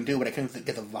about what I can do, but I couldn't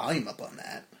get the volume up on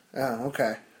that. Oh,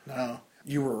 okay. No.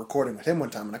 You were recording with him one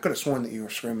time, and I could have sworn that you were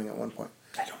screaming at one point.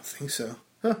 I don't think so.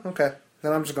 Huh, okay.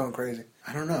 Then I'm just going crazy.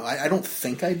 I don't know. I don't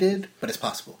think I did, but it's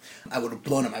possible. I would have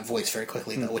blown up my voice very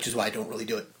quickly, though, which is why I don't really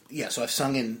do it. Yeah, so I've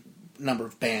sung in a number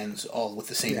of bands, all with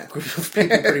the same group of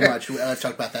people, pretty much. I've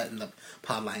talked about that in the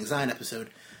Pod Lang Syne episode.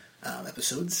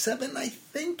 Episode 7, I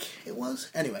think it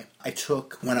was. Anyway, I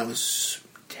took, when I was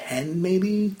 10,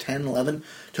 11,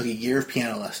 took a year of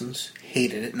piano lessons,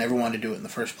 hated it, never wanted to do it in the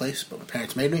first place, but my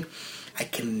parents made me. I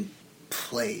can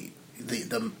play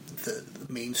the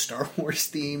main Star Wars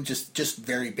theme, just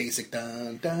very basic,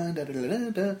 dun, dun, da, da, da, da,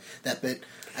 da, that bit.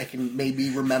 I can maybe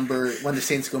remember when the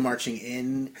Saints go marching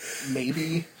in,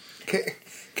 maybe.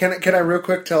 Can I real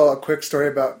quick tell a quick story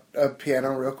about a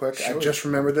piano real quick? Sure. I just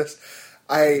remembered this.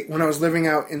 When I was living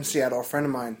out in Seattle, a friend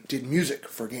of mine did music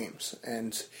for games,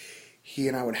 and he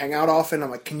and I would hang out often. I'm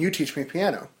like, can you teach me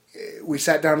piano? We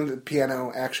sat down at the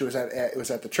piano. Actually, it was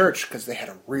at the church, because they had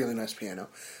a really nice piano.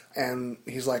 And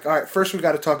he's like, all right, first we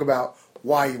got to talk about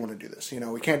why you want to do this.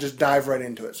 We can't just dive right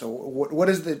into it. So what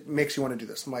is it that makes you want to do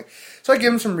this? I'm like, so I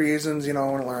give him some reasons, I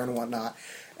want to learn and whatnot.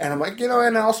 And I'm like,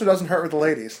 and it also doesn't hurt with the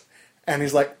ladies. And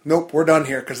he's like, nope, we're done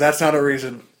here, because that's not a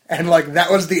reason. And like,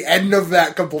 that was the end of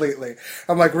that completely.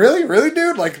 I'm like, really? Really,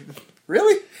 dude? Like,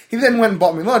 really? He then went and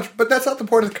bought me lunch, but that's not the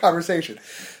point of the conversation.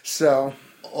 So...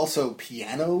 Also,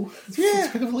 piano? Yeah.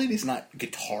 For the ladies, not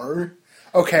guitar.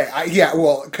 Okay,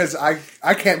 because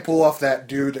I can't pull off that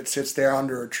dude that sits there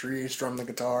under a tree, strum the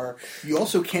guitar. You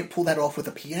also can't pull that off with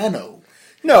a piano.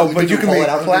 No, but you can pull make it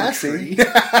out it classy.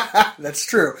 That's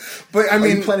true. But I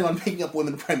mean, are you planning on picking up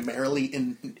women primarily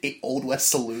in Old West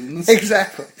saloons?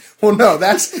 Exactly. Well, no,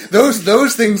 that's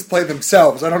those things play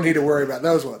themselves. I don't need to worry about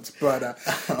those ones. But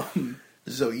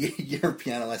so your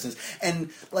piano lessons, and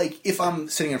like if I'm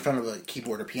sitting in front of a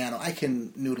keyboard or piano, I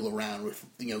can noodle around with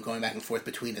going back and forth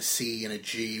between a C and a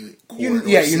G chord.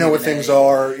 You know what things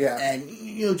are. Yeah, and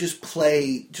just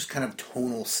play just kind of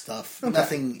tonal stuff.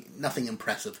 Okay. Nothing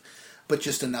impressive. but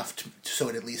just enough so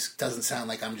it at least doesn't sound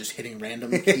like I'm just hitting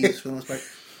random keys for the most part.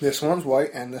 This one's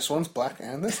white, and this one's black,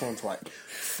 and this one's white.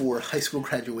 For high school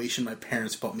graduation, my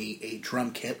parents bought me a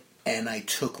drum kit, and I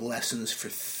took lessons for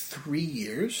 3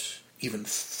 years, even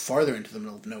farther into the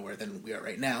middle of nowhere than we are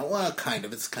right now. Well, kind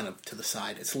of. It's kind of to the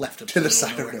side. It's left of To the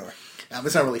side of nowhere.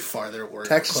 It's not really farther or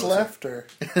Texas closer. left, or?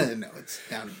 No, it's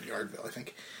down in Yardville, I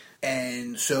think.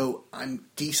 And so I'm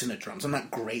decent at drums. I'm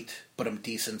not great, but I'm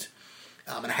decent.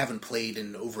 And I haven't played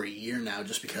in over a year now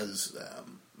just because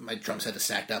my drum set is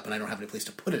stacked up and I don't have any place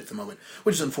to put it at the moment,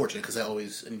 which is unfortunate because I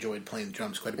always enjoyed playing the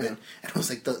drums quite a bit. And it was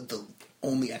like the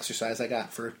only exercise I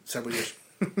got for several years.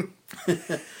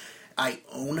 I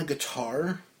own a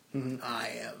guitar. I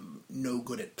am no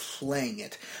good at playing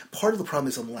it. Part of the problem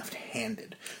is I'm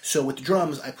left-handed. So with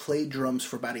drums, I played drums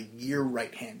for about a year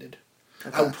right-handed.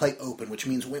 Okay. I would play open, which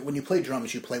means when you play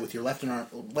drums, you play with your left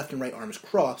and right arms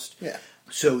crossed. Yeah.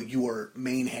 So your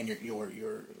main hand,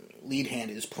 your lead hand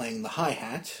is playing the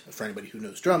hi-hat, for anybody who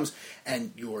knows drums,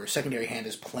 and your secondary hand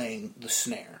is playing the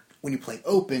snare. When you play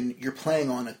open, you're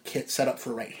playing on a kit set up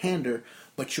for a right-hander,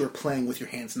 but you're playing with your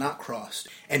hands not crossed,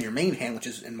 and your main hand, which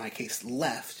is in my case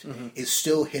left, is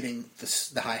still hitting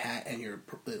the hi-hat, and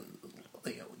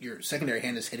your secondary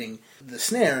hand is hitting the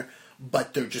snare,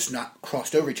 but they're just not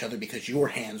crossed over each other because your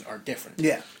hands are different.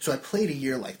 Yeah. So I played a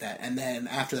year like that, and then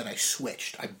after that I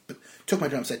switched. I took my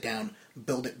drum set down,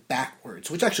 built it backwards,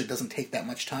 which actually doesn't take that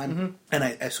much time, and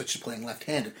I switched to playing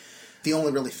left-handed. The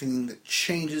only really thing that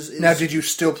changes is... Now, did you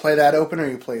still play that open, or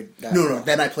you played that No,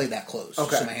 then I played that closed.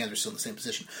 Okay. So my hands are still in the same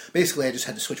position. Basically, I just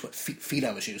had to switch what feet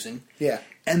I was using. Yeah.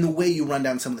 And the way you run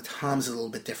down some of the toms is a little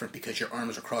bit different because your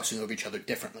arms are crossing over each other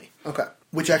differently. Okay.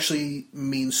 Which actually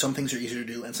means some things are easier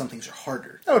to do and some things are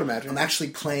harder. I would imagine. I'm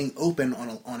actually playing open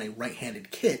on a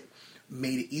right-handed kit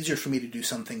made it easier for me to do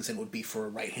some things than it would be for a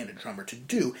right-handed drummer to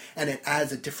do, and it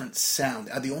adds a different sound.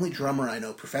 The only drummer I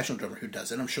know, professional drummer, who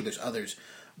does it, I'm sure there's others,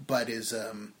 but is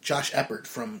Josh Eppert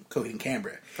from Coheed and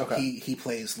Cambria. Okay. He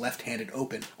plays left-handed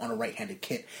open on a right-handed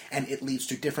kit, and it leads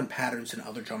to different patterns than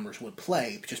other drummers would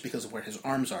play just because of where his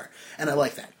arms are, and I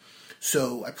like that.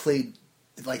 So I played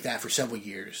like that for several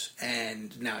years,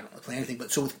 and now I don't play anything.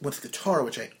 But so with guitar,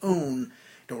 which I own,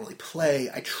 don't really play.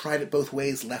 I tried it both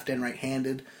ways, left and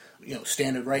right-handed,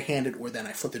 standard right-handed, or then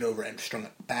I flipped it over and strung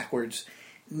it backwards.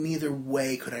 Neither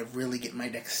way could I really get my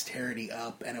dexterity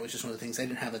up, and it was just one of the things I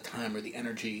didn't have the time or the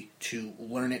energy to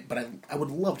learn it, but I would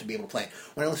love to be able to play.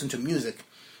 When I listen to music,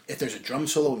 if there's a drum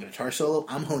solo and a guitar solo,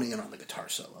 I'm honing in on the guitar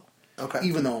solo. Okay.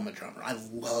 Even though I'm a drummer. I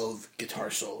love guitar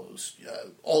solos,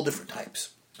 all different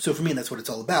types. So for me, that's what it's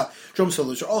all about. Drum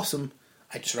solos are awesome.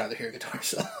 I'd just rather hear a guitar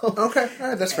solo. Okay, all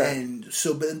right, that's fair. And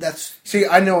so, but that's... See,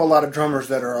 I know a lot of drummers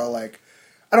that are all like,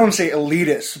 I don't want to say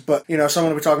elitist, but,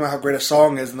 someone will be talking about how great a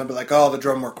song is, and they'll be like, oh, the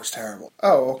drum work was terrible.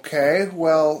 Oh, okay,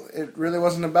 well, it really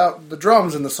wasn't about the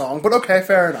drums in the song, but okay,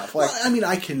 fair enough. Well, I mean,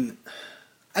 I can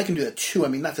do that too. I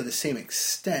mean, not to the same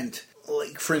extent.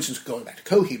 Like, for instance, going back to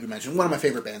Coheed, we mentioned, one of my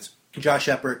favorite bands, Josh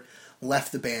Eppert,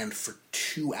 left the band for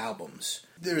 2 albums.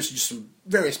 There's just some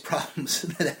various problems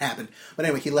that happened. But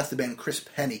anyway, he left the band. Chris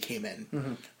Penny came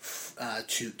in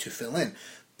to fill in.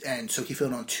 And so he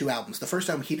filled on 2 albums. The first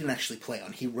album he didn't actually play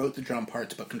on. He wrote the drum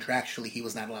parts, but contractually he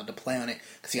was not allowed to play on it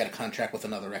because he had a contract with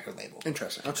another record label.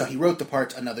 Interesting. Okay. So he wrote the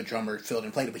parts, another drummer filled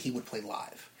and played it, but he would play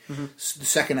live. So the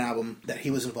second album that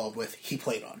he was involved with, he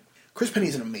played on. Chris Penny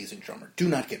is an amazing drummer. Do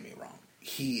not get me wrong.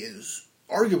 He is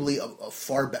arguably a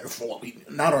far better... Well,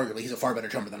 not arguably, he's a far better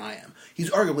drummer than I am. He's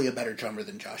arguably a better drummer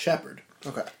than Josh Eppert.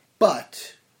 Okay.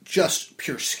 But just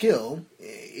pure skill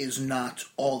is not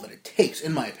all that it takes,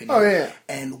 in my opinion. Oh, yeah.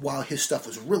 And while his stuff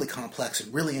was really complex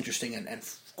and really interesting and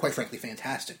quite frankly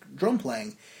fantastic drum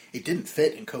playing, it didn't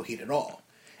fit in Coheed at all.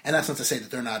 And that's not to say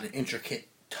that they're not an intricate,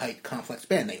 tight, complex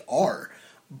band. They are,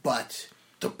 but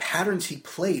the patterns he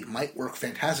played might work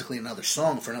fantastically in another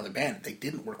song for another band. They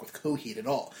didn't work with Coheed at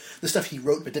all. The stuff he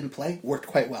wrote but didn't play worked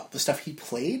quite well. The stuff he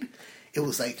played, it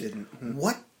was like,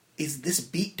 what is this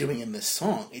beat doing in this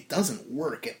song? It doesn't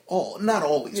work at all. Not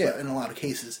always, but in a lot of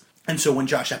cases. And so when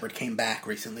Josh Eppert came back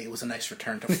recently, it was a nice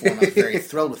return to form. I was very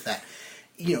thrilled with that.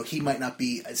 He might not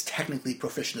be as technically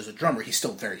proficient as a drummer. He's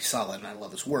still very solid, and I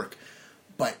love his work.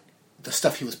 But the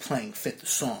stuff he was playing fit the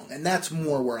song, and that's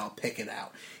more where I'll pick it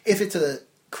out. If it's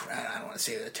I don't want to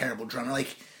say a terrible drummer.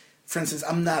 Like, for instance,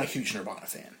 I'm not a huge Nirvana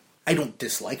fan. I don't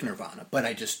dislike Nirvana, but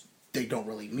they don't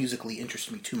really musically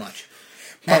interest me too much.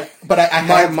 But I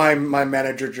have... My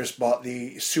manager just bought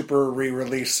the super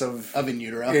re-release of In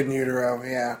Utero. In Utero,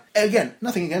 yeah. Again,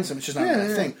 nothing against them, it's just not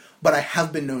my thing. But I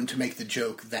have been known to make the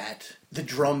joke that the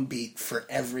drum beat for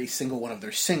every single one of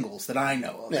their singles that I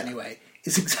know of, anyway,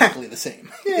 is exactly the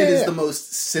same. Yeah, it is yeah. the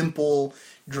most simple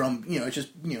drum, it's just,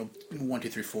 1, 2,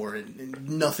 3, 4, and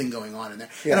nothing going on in there.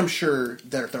 Yeah. And I'm sure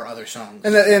there are other songs.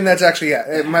 And that's actually,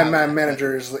 my how that-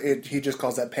 manager, he just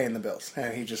calls that paying the bills.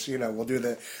 And he just, will do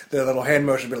the little hand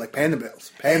motion, be like, paying the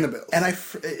bills, paying the bills. And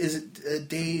is it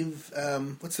Dave,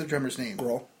 what's the drummer's name?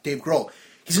 Grohl. Dave Grohl.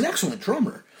 He's an excellent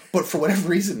drummer. But for whatever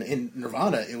reason, in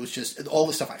Nirvana, it was just all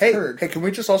the stuff I've heard. Hey, can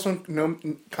we just also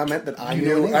comment that I You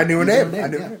knew know a name?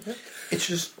 yeah. It's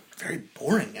just very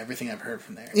boring, everything I've heard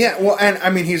from there. Yeah, well, and I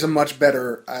mean, he's a much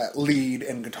better lead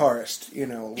and guitarist,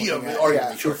 looking at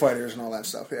arguably, Foo sure. Fighters and all that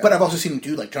stuff. Yeah. But I've also seen him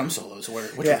do like drum solos,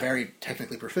 which Yeah. are very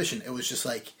technically proficient. It was just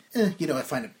like, I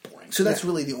find it boring. So that's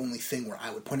really the only thing where I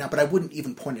would point out. But I wouldn't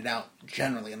even point it out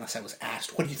generally unless I was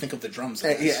asked, "What do you think of the drums?"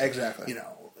 Of this? Yeah, exactly.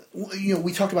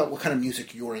 We talked about what kind of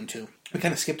music you're into. We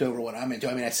kind of skipped over what I'm into.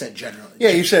 I mean, I said generally. Yeah,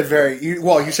 you said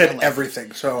you said I like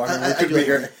everything. So I mean, we I could do be like-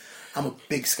 here. I'm a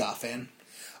big ska fan.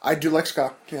 I do like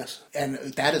ska. Yes. And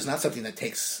that is not something that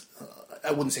takes,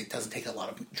 I wouldn't say it doesn't take a lot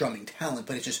of drumming talent,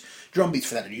 but it's just, drum beats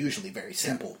for that are usually very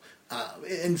simple.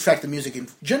 In fact, the music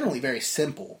is generally very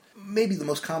simple. Maybe the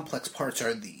most complex parts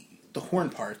are the horn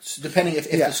parts, depending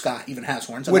if the ska even has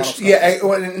horns.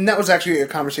 And that was actually a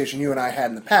conversation you and I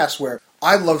had in the past where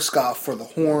I love ska for the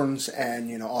horns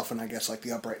and, often I guess like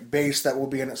the upright bass that will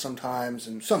be in it sometimes.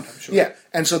 And Sometimes, sure. Yeah,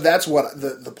 and so that's what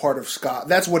the part of ska,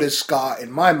 that's what is ska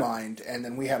in my mind, and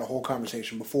then we had a whole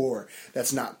conversation before,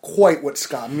 that's not quite what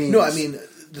ska means. No, I mean,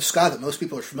 the ska that most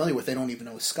people are familiar with, they don't even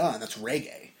know is ska, and that's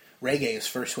reggae. Reggae is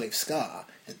first wave ska.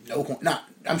 And no horn,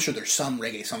 I'm sure there's some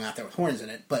reggae song out there with horns in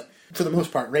it, but for the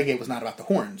most part, reggae was not about the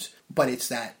horns. But it's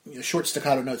that short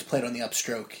staccato notes played on the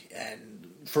upstroke, and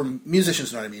for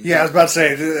musicians, know what I mean. Yeah, I was about to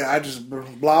say, I just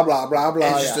blah, blah, blah,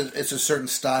 blah. It's a certain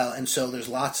style, and so there's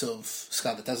lots of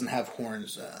ska that doesn't have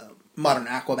horns. Modern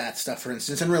Aquabat stuff, for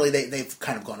instance, and really they've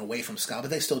kind of gone away from ska, but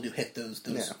they still do hit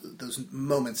those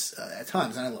moments at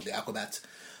times, and I love the Aquabats.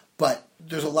 But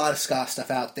there's a lot of ska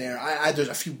stuff out there. There's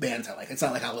a few bands I like. It's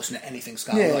not like I listen to anything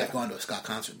ska. I've gone to a ska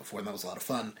concert before, and that was a lot of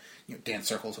fun. Dance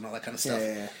circles and all that kind of stuff.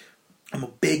 Yeah. I'm a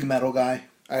big metal guy.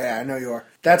 Yeah, I know you are.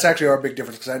 That's actually our big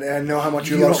difference, because I know how much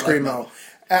you love don't like Screamo. metal.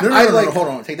 No, hold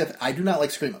on. Take that. I do not like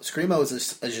Screamo. Screamo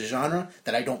is a genre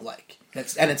that I don't like.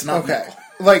 And it's not Okay. metal.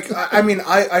 Like, I mean,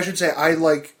 I should say I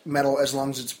like metal as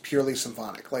long as it's purely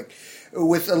symphonic. Like,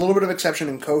 with a little bit of exception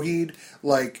in Coheed,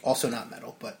 like... Also not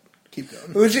metal, but keep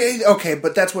going. Okay,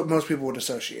 but that's what most people would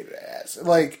associate it as.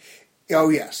 Like, oh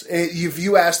yes, if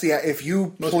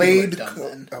you Most played, people are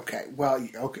dumb, then. okay,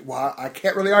 well, I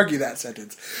can't really argue that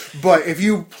sentence. But if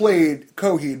you played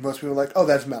Coheed, most people are like, oh,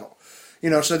 that's metal.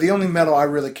 So the only metal I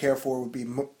really care for would be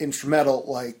instrumental,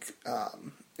 like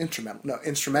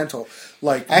instrumental.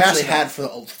 Like I actually Mastodon. had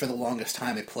for the longest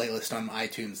time a playlist on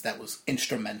iTunes that was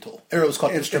instrumental, or it was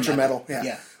called Instrumental, yeah.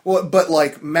 Yeah. Well, but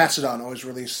like Mastodon always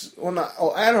release. Well, not.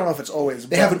 Oh, I don't know if it's always.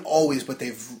 They haven't always, but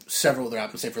several of their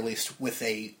albums they've released with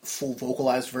a full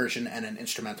vocalized version and an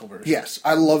instrumental version. Yes,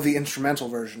 I love the instrumental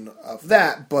version of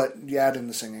that, but you add in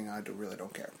the singing, I really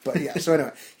don't care. But yeah, so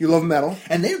anyway, you love metal.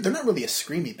 And they're not really a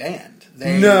screamy band.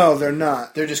 No, they're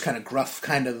not. They're just kind of gruff,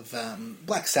 kind of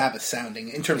Black Sabbath sounding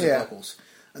in terms of vocals.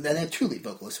 And then they have two lead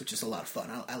vocalists, which is a lot of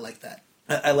fun. I like that.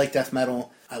 I like death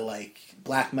metal. I like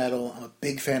black metal. I'm a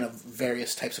big fan of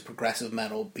various types of progressive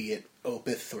metal, be it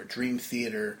Opeth or Dream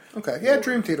Theater. Okay, yeah,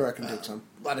 Dream Theater I can dig some.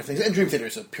 A lot of things. And Dream Theater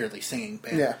is a purely singing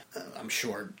band. Yeah. I'm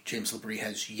sure James LaBrie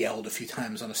has yelled a few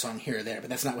times on a song here or there, but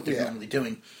that's not what they're normally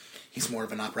doing. He's more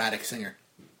of an operatic singer.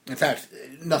 In fact,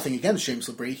 nothing against James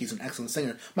LaBrie. He's an excellent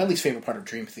singer. My least favorite part of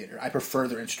Dream Theater. I prefer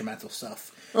their instrumental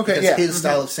stuff. Okay, because yeah. his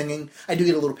style of singing, I do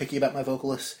get a little picky about my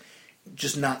vocalists.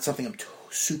 Just not something I'm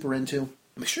super into.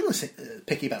 I'm extremely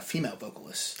picky about female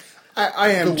vocalists.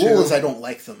 I am The rule is I don't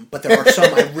like them, but there are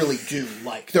some I really do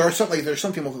like. There's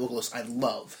some female vocalists I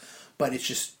love, but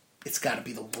it's got to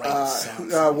be the right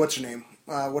sound. What's your name?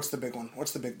 What's the big one?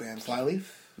 What's the big band?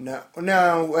 Flyleaf? No,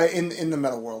 in the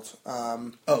metal world.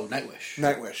 Nightwish.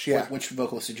 Nightwish, yeah. Which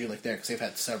vocalist did you like there? Because they've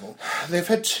had several. They've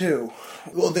had two.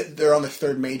 Well, they're on the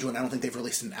third major one. I don't think they've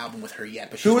released an album with her yet.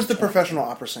 But Who was the professional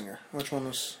opera singer? Which one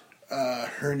was?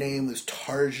 Her name was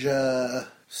Tarja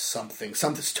something.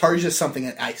 Tarja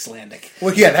something Icelandic.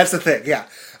 Well, yeah, that's the thing. Yeah,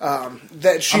 I'm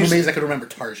amazed I could remember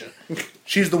Tarja.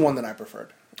 She's the one that I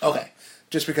preferred. Okay.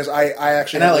 Just because I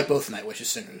actually and I like both Nightwish's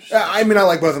singers. I mean, I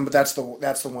like both of them, but that's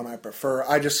the one I prefer.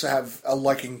 I just have a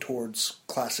liking towards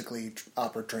classically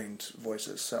opera trained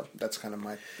voices, so that's kind of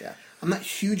my I'm not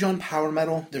huge on power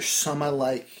metal. There's some I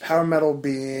like. Power metal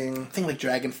being I think like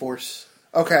Dragon Force.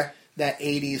 Okay. That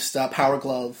 80s stuff, Power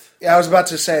Glove. Yeah, I was about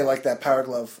to say, like, that Power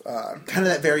Glove. Kind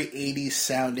of that very 80s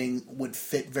sounding would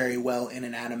fit very well in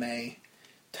an anime.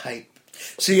 type.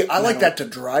 See, I like metal. that to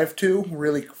drive to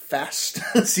really fast.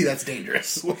 See, that's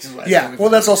dangerous. Which is why Yeah, well,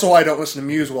 that's also why I don't listen to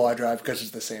Muse while I drive, because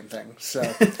it's the same thing. So,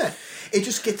 it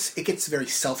just gets very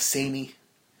self-samey.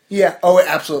 yeah, oh,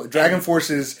 absolutely. Dragon Force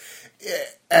is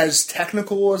as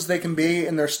technical as they can be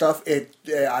in their stuff.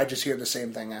 I just hear the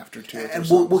same thing after 2 or 3 And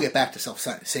songs. we'll get back to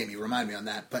self-samey. Remind me on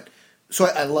that, but. So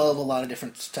I love a lot of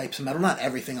different types of metal. Not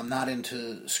everything. I'm not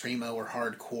into screamo or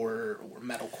hardcore or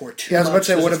metalcore too Yeah, I was about to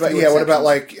say, much. what There's a about few what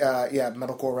about exceptions.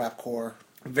 metalcore, rapcore?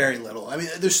 Very little. I mean,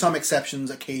 there's some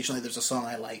exceptions. Occasionally, there's a song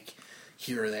I like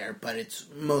here or there, but it's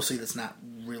mostly that's not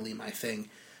really my thing.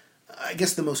 I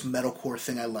guess the most metalcore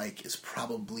thing I like is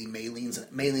probably Maylene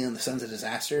and the Sons of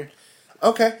Disaster,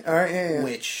 Okay, all right, yeah.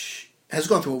 which has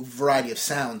gone through a variety of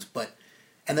sounds,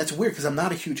 and that's weird because I'm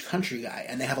not a huge country guy,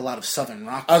 and they have a lot of southern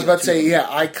rock. I was feel about to say, them. yeah,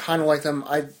 I kind of like them.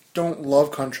 I don't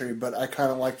love country, but I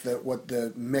kind of like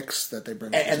the mix that they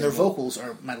bring. to the And their table. vocals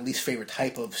are my least favorite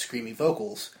type of screamy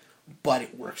vocals, but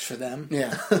it works for them.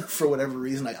 Yeah. For whatever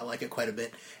reason, I like it quite a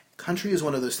bit. Country is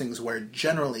one of those things where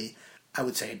generally I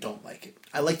would say I don't like it.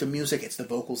 I like the music, it's the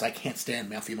vocals. I can't stand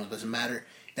male, female, it doesn't matter.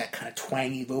 That kind of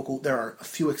twangy vocal. There are a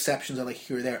few exceptions I like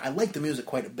here or there. I like the music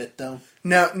quite a bit, though.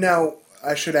 Now,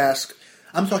 I should ask.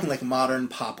 I'm talking like modern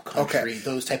pop country, Okay.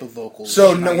 those type of vocals.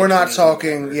 So no, we're not Shania Twain,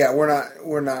 talking. whatever. Yeah,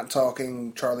 we're not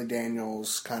talking Charlie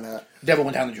Daniels kind of. Devil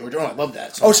Went Down to Georgia. Oh, I love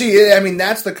that song. Oh, see, I mean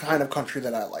that's the kind of country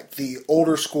that I like. The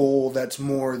older school, that's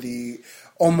more the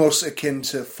almost akin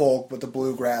to folk with the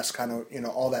bluegrass kind of,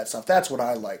 all that stuff. That's what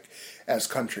I like as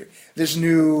country. This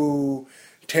new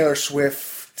Taylor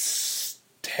Swift,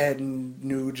 Ted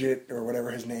Nugent or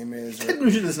whatever his name is. Ted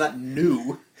Nugent is not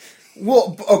new.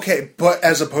 Well, okay, but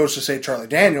as opposed to say Charlie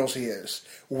Daniels, he is.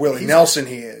 Willie Nelson,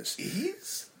 he is.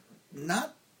 He's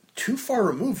not too far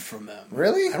removed from them.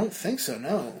 Really? I don't think so,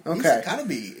 no. Okay. He's got to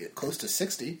be close to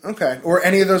 60. Okay, or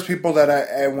any of those people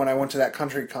that when I went to that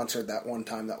country concert that one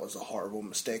time, that was a horrible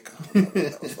mistake.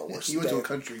 That was the worst. You went to a day.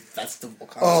 country festival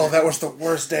concert. Oh, that was the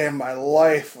worst day of my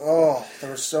life. Oh, there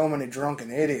were so many drunken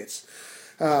idiots.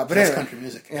 But That's anyway, country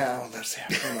music. yeah, well, that's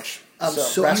pretty much.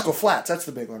 So Rascal Flatts, that's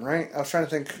the big one, right? I was trying to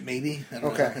think. Maybe. I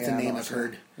don't Okay, know. That's yeah, a name no, I've it's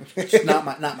heard. It's not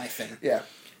my thing. Yeah.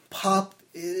 Pop,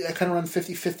 I kind of run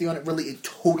 50-50 on it. Really, it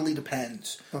totally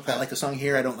depends. Okay. I like a song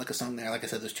here, I don't like a song there. Like I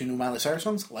said, there's 2 new Miley Cyrus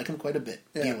songs. I like them quite a bit.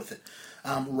 Yeah. Deal with it.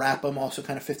 Rap, I'm also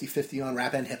kind of 50-50 on.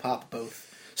 Rap and hip-hop,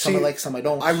 both. Some I See, like, some I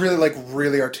don't. I really like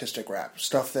really artistic rap,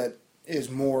 stuff that is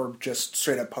more just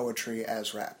straight up poetry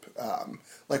as rap.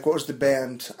 Like what was the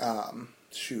band?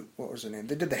 What was the name?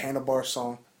 They did the Handlebar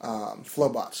song,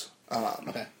 Flowbots.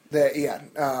 Okay.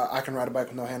 I Can Ride a Bike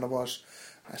with No Handlebars.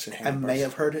 I said I handlebars. may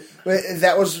have heard it. But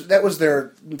that was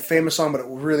their famous song, but it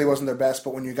really wasn't their best.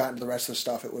 But when you got into the rest of the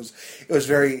stuff, it was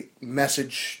very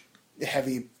message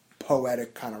heavy,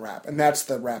 poetic kind of rap, and that's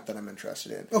the rap that I'm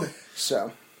interested in. Okay.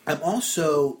 So I'm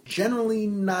also generally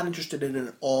not interested in it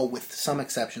at all, with some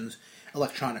exceptions,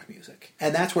 electronic music.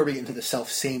 And that's where we get into the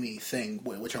self-samey thing,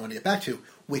 which I want to get back to,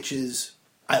 which is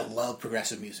I love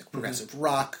progressive music. Progressive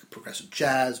rock, progressive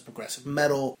jazz, progressive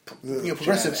metal,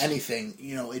 progressive Jazz. anything.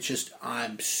 It's just,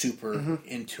 I'm super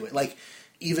into it. Like,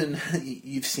 even,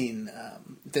 you've seen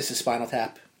This Is Spinal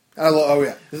Tap. oh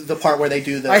yeah, The part where they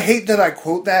do the... I hate that I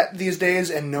quote that these days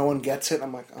and no one gets it.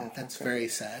 I'm like, oh, That's okay. very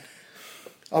sad.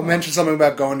 I'll mention something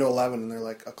about going to 11 and they're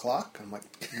like, o'clock? I'm like,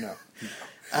 no.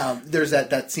 There's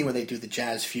that scene where they do the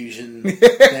jazz fusion thing,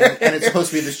 and it's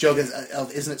supposed to be this joke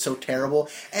of isn't it so terrible?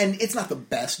 And it's not the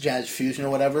best jazz fusion or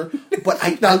whatever,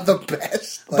 but Not the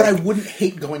best. but I wouldn't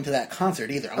hate going to that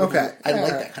concert either. I like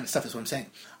Alright. that kind of stuff is what I'm saying.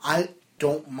 I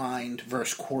don't mind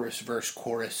verse, chorus,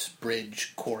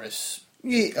 bridge, chorus.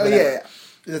 Yeah, whatever.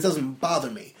 That doesn't bother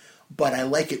me, but I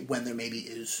like it when there maybe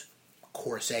is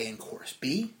chorus A and chorus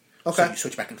B. Okay. So you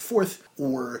switch back and forth,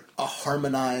 or a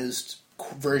harmonized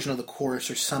version of the chorus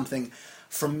or something.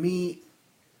 For me,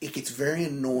 it gets very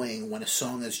annoying when a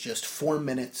song is just 4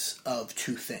 minutes of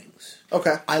 2 things.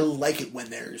 Okay. I like it when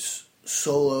there's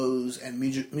solos and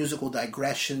musical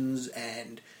digressions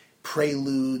and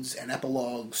preludes and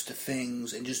epilogues to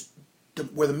things, and just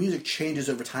where the music changes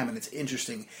over time and it's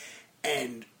interesting.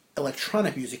 And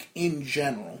electronic music in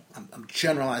general, I'm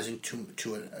generalizing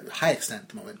to a high extent at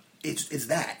the moment, it's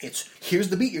that. It's, here's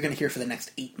the beat you're going to hear for the next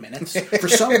 8 minutes. For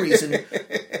some reason,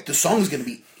 the song's going to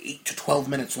be 8 to 12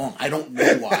 minutes long. I don't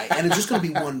know why. And it's just going to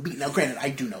be one beat. Now, granted, I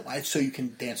do know why. It's so you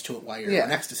can dance to it while you're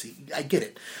on ecstasy. I get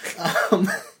it.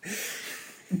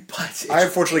 But I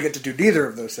unfortunately get to do neither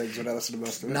of those things when I listen to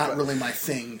most of it. not but- really my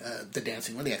thing, the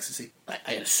dancing or the ecstasy.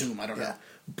 I assume, I don't know.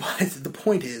 But the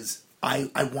point is, I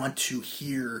want to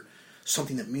hear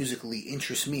something that musically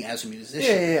interests me as a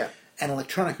musician. Yeah. And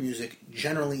electronic music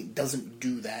generally doesn't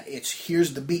do that. It's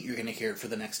here's the beat you're going to hear for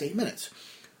the next 8 minutes.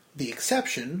 The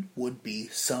exception would be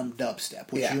some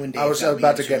dubstep, which you and Dave I was got me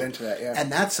about to get into that, yeah.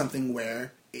 And that's something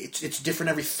where it's different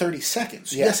every 30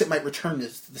 seconds. Yeah. Yes, it might return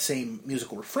to the same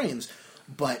musical refrains,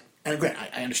 but, and granted,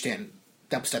 I understand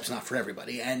dubstep's not for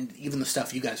everybody, and even the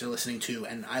stuff you guys are listening to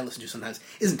and I listen to sometimes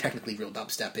isn't technically real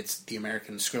dubstep. It's the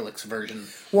American Skrillex version.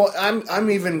 Well,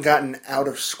 I'm even gotten out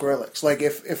of Skrillex. Like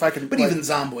if I can, But like, even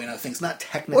Zomboy and other things, not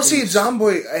technically. well, see,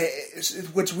 Zomboy.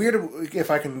 What's weird, if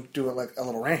I can do like a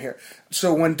little rant here.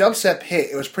 So when dubstep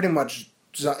hit, it was pretty much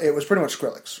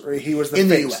Skrillex. Right? He was the In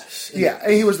the face. US.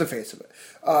 He was the face of it.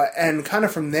 And kind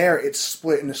of from there, it's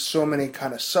split into so many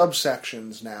kind of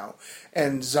subsections now.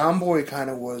 And Zomboy kind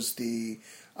of was the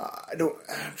I don't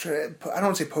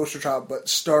want to say poster child, but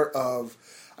start of,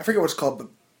 I forget what it's called,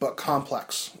 but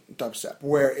complex dubstep,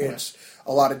 where it's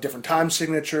a lot of different time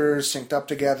signatures synced up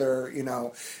together, you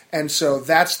know. And so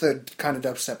that's the kind of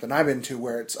dubstep that I'm into,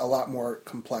 where it's a lot more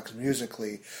complex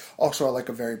musically. Also, I like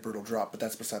a very brutal drop, but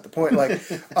that's beside the point. Like,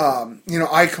 you know,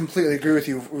 I completely agree with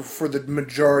you for the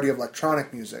majority of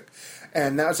electronic music.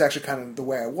 And that was actually kind of the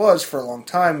way I was for a long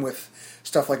time with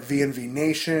stuff like V&V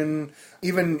Nation,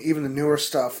 even the newer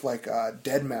stuff like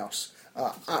Deadmau5.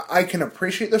 I can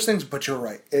appreciate those things, but you're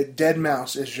right.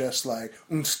 Deadmau5 is just like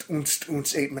unst, unst,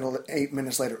 unst, 8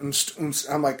 minutes later. Unst,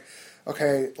 unst. I'm like,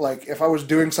 okay, like if I was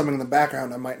doing something in the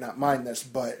background, I might not mind this,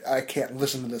 but I can't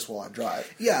listen to this while I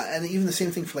drive. Yeah, and even the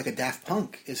same thing for like a Daft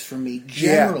Punk is for me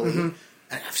generally. Yeah,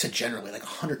 and I've said generally like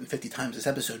 150 times this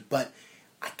episode, but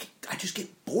I just get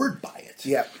bored by it.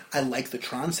 Yeah. I like the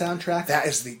Tron soundtrack. That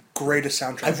is the greatest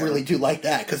soundtrack I ever. really do like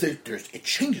that because it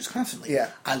changes constantly.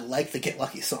 Yeah. I like the Get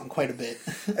Lucky song quite a bit.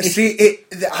 See,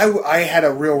 I had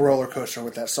a real roller coaster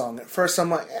with that song. At first,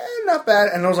 I'm like, not bad.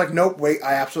 And I was like, nope, wait,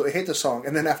 I absolutely hate this song.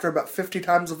 And then after about 50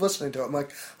 times of listening to it, I'm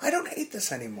like, I don't hate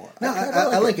this anymore. No,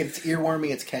 I like it. It's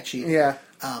earwormy. It's catchy. Yeah.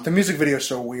 The music video is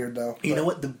so weird, though. You know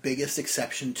what the biggest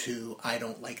exception to I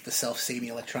don't like the self-samey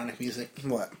electronic music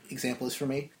What? example is for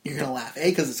me? You're going to laugh. A,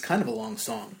 because it's kind of a long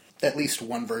song. At least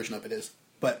one version of it is.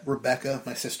 But Rebecca,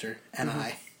 my sister, and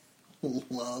I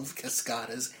love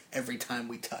Cascadas every time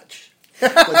we touch.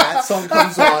 When that song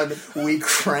comes on, we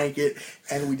crank it,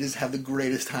 and we just have the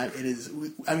greatest time. It is,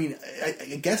 I mean,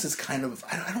 I guess it's kind of,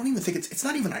 I don't even think it's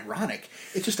not even ironic.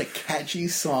 It's just a catchy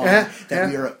song that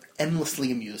we are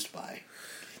endlessly amused by.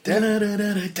 And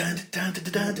it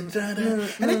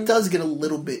does get a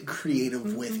little bit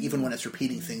creative with, even when it's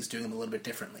repeating things, doing them a little bit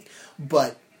differently.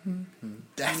 But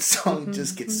that song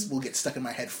just will get stuck in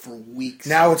my head for weeks.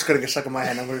 Now it's going to get stuck in my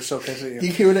head. I'm going to be so pissed at you.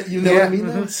 You hear what you know what I mean,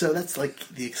 though? So that's like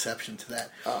the exception to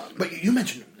that. But you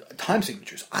mentioned time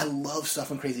signatures. I love stuff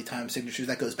on crazy time signatures.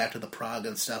 That goes back to the Prague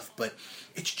and stuff, but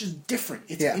it's just different.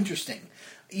 It's interesting.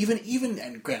 Even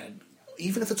and granted,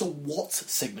 even if it's a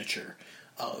waltz signature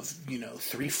of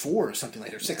 3/4 or something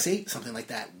like that, or 6/8, something like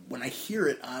that. When I hear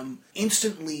it, I'm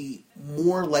instantly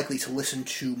more likely to listen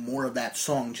to more of that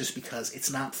song just because it's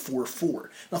not 4/4.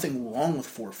 Nothing wrong with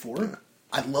 4/4.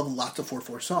 I love lots of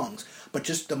 4/4 songs, but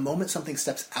just the moment something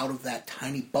steps out of that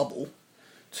tiny bubble,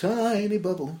 no,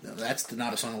 that's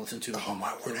not a song I listen to. Oh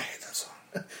my word, I hate that song.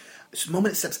 The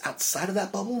moment it steps outside of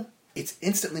that bubble, it's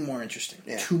instantly more interesting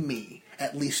to me,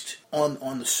 at least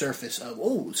on the surface of,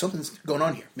 oh, something's going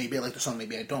on here. Maybe I like the song,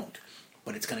 maybe I don't,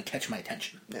 but it's going to catch my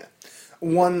attention. Yeah.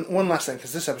 One last thing,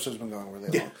 because this episode's been going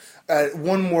really long.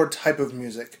 One more type of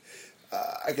music,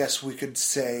 I guess we could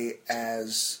say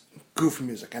as goof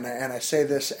music, and I say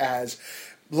this as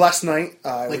last night.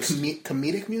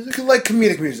 Comedic music? Like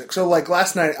comedic music. So, like,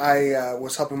 last night I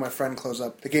was helping my friend close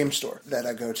up the game store that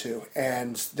I go to,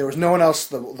 and there was no one else.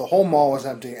 The whole mall was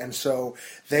empty, and so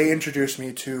they introduced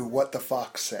me to What the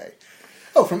Fox Say.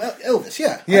 Oh, from Elvis,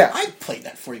 yeah. Yeah. I played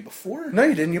that for you before. No,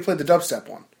 you didn't. You played the dubstep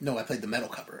one. No, I played the metal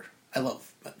cover. I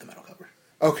love the metal cover.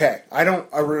 Okay, I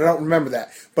don't remember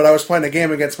that, but I was playing a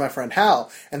game against my friend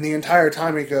Hal, and the entire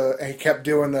time he kept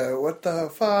doing the "What the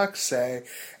Fox Say,"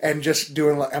 and just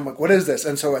doing. I'm like, "What is this?"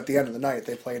 And so at the end of the night,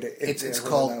 they played it. It's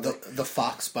called the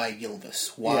Fox by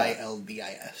Ylvis,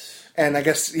 Ylvis. And I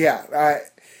guess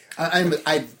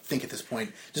I think at this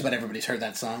point, just about everybody's heard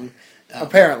that song.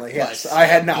 Apparently, yes, I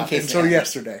had not until yesterday.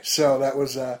 yesterday, so that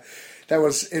was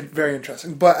very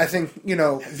interesting. But I think,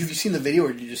 Have you seen the video,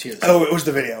 or did you just hear this? Oh, it was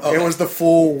the video. Okay. It was the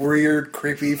full, weird,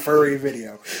 creepy, furry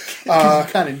video. You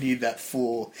kind of need that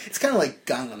full... It's kind of like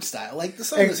Gangnam Style. Like, the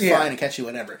song is fine and catchy,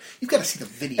 whatever. You've got to see the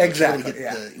video exactly, to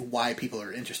really get why people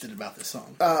are interested about this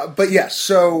song. But yes,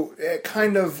 so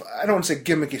kind of, I don't want to say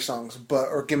gimmicky songs,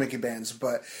 or gimmicky bands,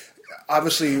 but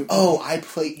obviously... Oh, I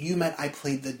played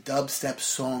the dubstep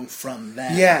song from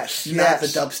them. Yes, Not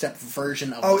yes. the dubstep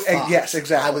version of Oh, the Fox. yes,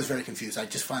 exactly. I was very confused. I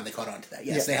just finally caught on to that.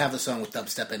 Yes, Yeah. they have the song with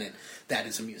dubstep in it. That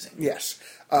is amusing. Yes.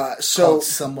 Called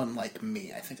Someone Like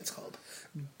Me, I think it's called.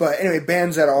 But anyway,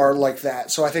 bands that are like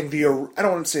that. So I think I don't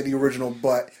want to say the original,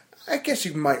 but I guess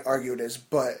you might argue it is.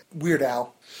 But Weird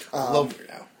Al, I love Weird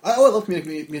Al. I love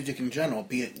music in general,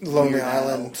 be it Lonely Weird Al.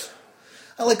 Island.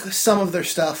 I like some of their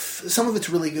stuff. Some of it's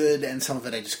really good, and some of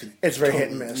it I just could. It's very totally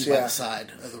hit and miss, leave by yeah. the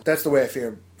side of the, That's the way I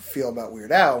feel about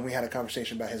Weird Al. And we had a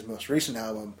conversation about his most recent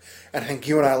album, and I think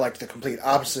you and I liked the complete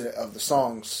opposite of the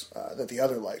songs that the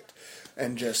other liked,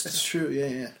 and just That's true.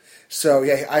 Yeah. so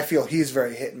yeah, I feel he's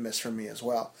very hit and miss for me as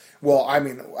well. Well, I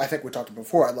mean, I think we talked about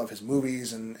before. I love his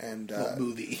movies and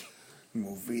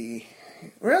Movie.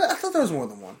 Really, I thought there was more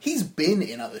than one. He's been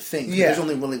in other things. Yeah. There's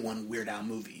only really one Weird Al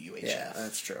movie, UHF. Yeah,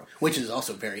 that's true. Which is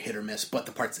also very hit or miss, but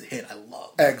the parts that hit, I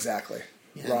love. Exactly.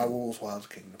 Yeah. Raoul's Wild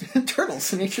Kingdom.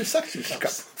 Turtles, Nature Suction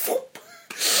Cups.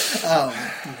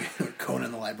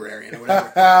 Conan the Librarian or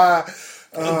whatever.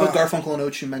 But Garfunkel and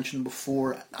Oates you mentioned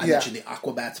before. I Yeah. mentioned the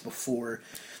Aquabats before.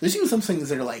 There's even some things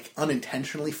that are like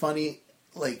unintentionally funny.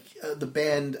 Like the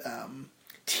band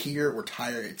Tyr or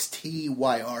Tyre. It's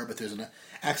Tyr, but there's an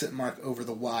accent mark over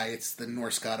the Y. It's the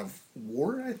Norse god of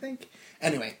war, I think.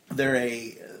 Anyway, they're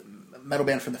a metal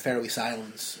band from the Faroe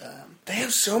Islands. They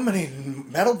have so many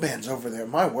metal bands over there.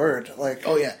 My word, like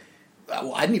Oh yeah.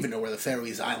 Well, I didn't even know where the Faroe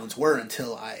Islands were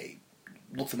until I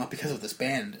looked them up because of this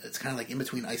band. It's kind of like in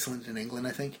between Iceland and England,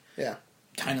 I think. yeah.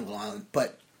 Tiny little island,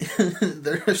 but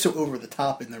they're so over the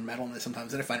top in their metalness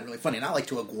sometimes that I find it really funny. Not like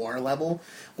to a Gwar level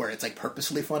where it's like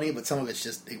purposely funny, but some of it's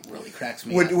just it really cracks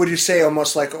me up. Would you say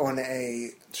almost like on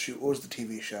a shoot? What was the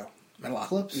TV show?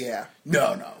 Metalocalypse? Yeah.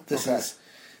 No. Okay.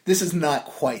 This is not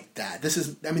quite that. This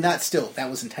is, I mean, that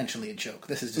was intentionally a joke.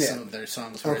 This is just Yeah. some of their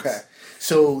songs where Okay. it's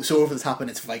so over the top in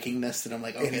its Vikingness that I'm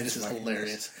like, okay, It is this is Vikingness.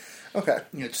 hilarious. Okay.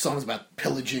 You know, songs about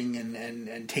pillaging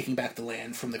and taking back the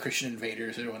land from the Christian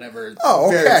invaders or whatever. Oh,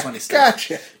 okay. Very funny stuff.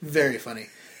 Gotcha. Very funny.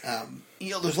 You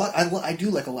know, there's a lot. I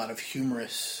do like a lot of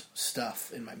humorous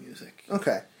stuff in my music.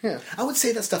 Okay. Yeah. I would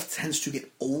say that stuff tends to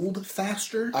get old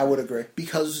faster. I would agree.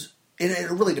 Because it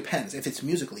really depends. If it's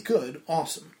musically good,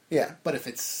 awesome. Yeah. But if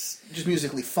it's just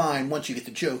musically fine, once you get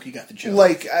the joke, you got the joke.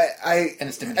 Like I And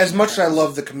it's diminishing as much as I returns.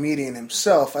 love the comedian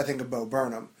himself, I think of Bo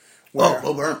Burnham. Oh,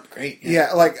 Bo Burnham, great.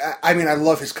 Yeah, like I mean, I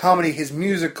love his comedy, his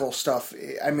musical stuff.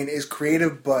 I mean, is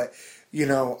creative, but you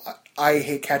know, I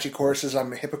hate catchy choruses.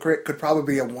 I'm a hypocrite. Could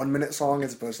probably be a 1 minute song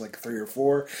as opposed to like 3 or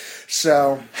 4.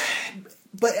 So,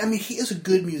 But, I mean, he is a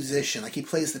good musician. Like, he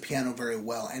plays the piano very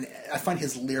well. And I find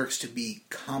his lyrics to be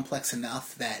complex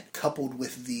enough that, coupled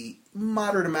with the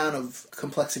moderate amount of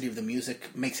complexity of the music,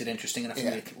 makes it interesting enough for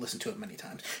me to listen to it many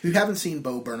times. If you haven't seen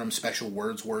Bo Burnham's special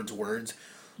Words,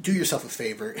 do yourself a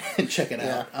favor and check it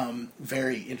out.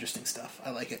 Very interesting stuff.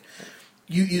 I like it.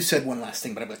 You said one last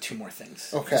thing, but I've got 2 more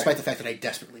things. Okay. Despite the fact that I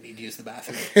desperately need to use the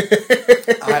bathroom.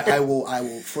 I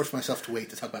will force myself to wait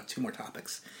to talk about 2 more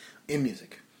topics in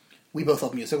music. We both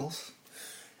love musicals.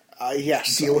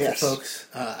 yes, Deal with yes. it, folks.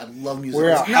 I love musicals. We're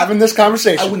Not- having this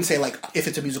conversation. I wouldn't say, like, if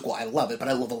it's a musical, I love it, but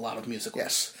I love a lot of musicals.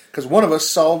 Yes, because one of us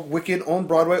saw Wicked on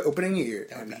Broadway opening year.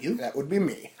 That would be you. That would be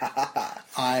me.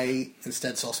 I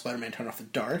instead saw Spider-Man Turn Off the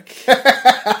Dark.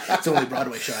 It's the only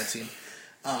Broadway show I'd seen.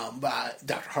 But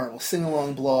Dr. Horrible's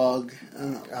sing-along blog,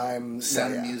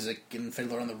 Sound of Music, and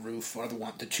Fiddler on the Roof are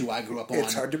the 2 I grew up on.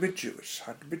 It's hard to be Jewish.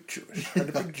 Hard to be Jewish.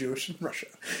 Hard to be Jewish in Russia.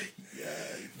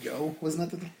 Yo, wasn't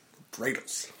that the...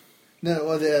 Dreidels. No,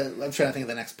 well, I'm trying to think of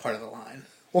the next part of the line.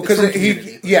 Well, It's because from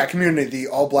Community. Community, the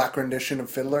all-black rendition of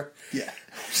Fiddler. Yeah.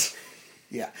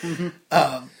 Yeah.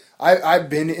 I've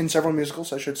been in several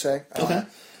musicals, I should say. Okay.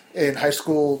 In high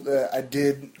school, I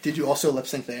did. Did you also lip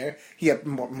sync there? Yeah,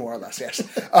 more or less, yes.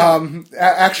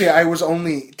 Actually, I was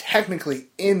only technically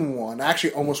in one. I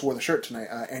actually almost wore the shirt tonight.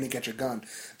 Annie, Get Your Gun.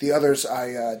 The others,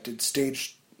 I did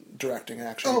stage directing,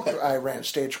 actually. Oh, okay. I ran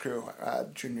stage crew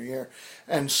junior year.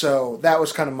 And so that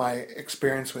was kind of my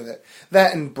experience with it.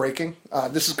 That and breaking.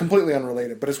 This is completely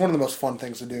unrelated, but it's one of the most fun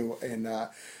things to do in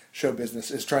show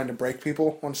business is trying to break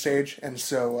people on stage. And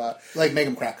so... Like, make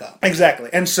them crack up. Exactly.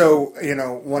 And so, you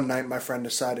know, one night my friend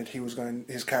decided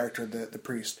his character, the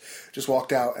priest, just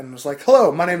walked out and was like,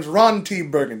 "Hello, my name's Ron T.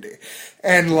 Burgundy."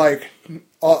 And, like,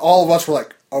 all of us were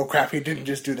like, "Oh, crap, he didn't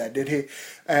just do that, did he?"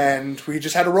 And we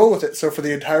just had to roll with it. So for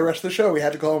the entire rest of the show, we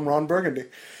had to call him Ron Burgundy.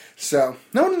 So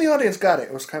no one in the audience got it.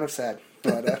 It was kind of sad.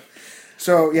 But,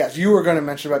 so, yes, you were going to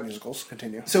mention about musicals.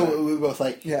 Continue. So we both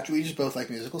like, Yeah. we just both like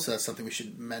musicals, so that's something we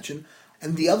should mention.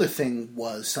 And the other thing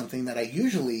was something that I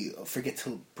usually forget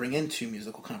to bring into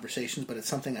musical conversations, but it's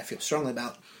something I feel strongly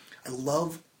about. I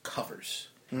love covers.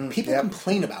 People yep.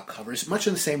 complain about covers, much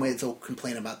in the same way that they'll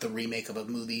complain about the remake of a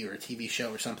movie or a TV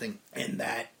show or something, and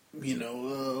that,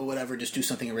 whatever, just do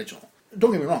something original.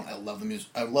 Don't get me wrong, I love the music.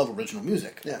 I love original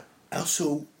music. Yeah. I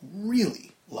also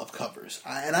really love covers.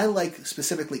 And I like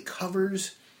specifically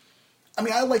covers. I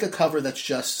mean, I like a cover that's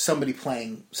just somebody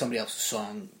playing somebody else's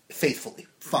song faithfully.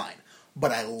 Fine.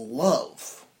 But I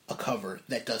love a cover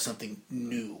that does something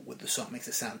new with the song, makes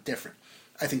it sound different.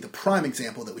 I think the prime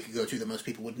example that we could go to that most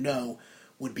people would know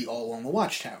would be All Along the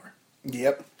Watchtower.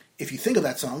 Yep. If you think of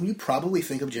that song, you probably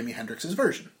think of Jimi Hendrix's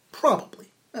version.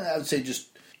 Probably. I would say just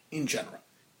in general.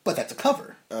 But that's a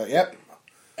cover. Yep.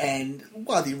 And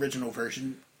while the original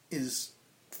version is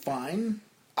fine,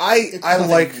 I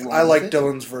like it.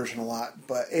 Dylan's version a lot,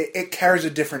 but it carries a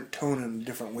different tone and a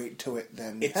different weight to it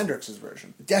than Hendrix's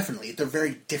version. Definitely. They're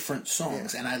very different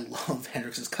songs, and I love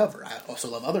Hendrix's cover. I also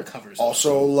love other covers.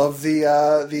 Also love the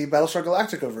Battlestar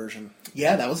Galactica version.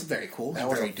 Yeah, that was very cool. That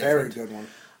was a different. very good one.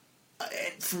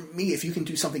 And for me, if you can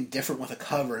do something different with a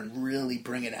cover and really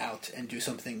bring it out and do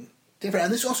something different,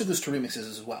 and this also goes to remixes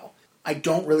as well. I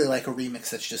don't really like a remix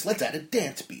that's just, let's add a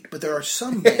dance beat. But there are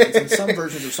some bands and some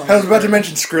versions of songs... I was about to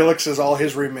mention Skrillex as all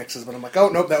his remixes, but I'm like, oh,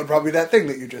 nope, that would probably be that thing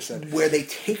that you just said. Where they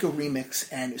take a remix,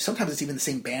 and sometimes it's even the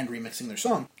same band remixing their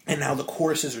song, and now the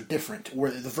choruses are different,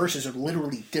 where the verses are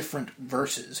literally different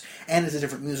verses, and it's a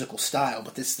different musical style,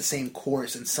 but it's the same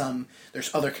chorus, and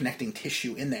there's other connecting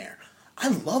tissue in there. I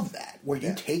love that, where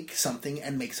you take something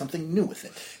and make something new with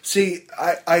it. See,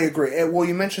 I agree. Well,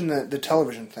 you mentioned the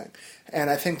television thing, and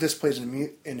I think this plays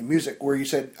into music, where you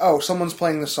said, oh, someone's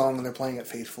playing the song and they're playing it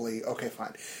faithfully. Okay,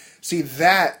 fine. See,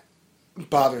 that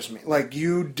bothers me. Like,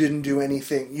 you didn't do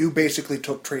anything. You basically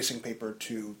took tracing paper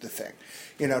to the thing,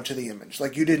 to the image.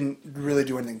 Like, you didn't really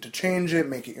do anything to change it,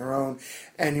 make it your own.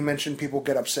 And you mentioned people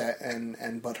get upset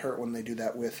and butthurt when they do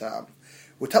that with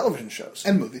television shows.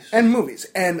 And movies.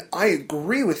 And I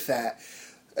agree with that.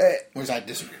 Whereas I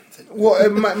disagree with it. Well,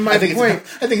 my point...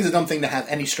 I think it's a dumb thing to have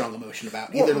any strong emotion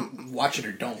about. Either watch it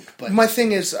or don't. But my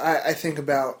thing is, I think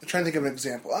about... trying to think of an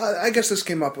example. I guess this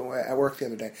came up at work the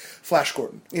other day. Flash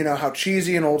Gordon. How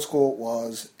cheesy and old school it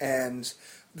was. And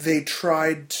they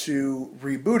tried to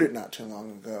reboot it not too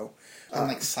long ago.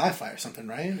 Like Sci-Fi or something,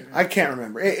 right? I can't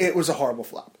remember. It was a horrible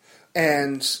flop.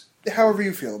 And however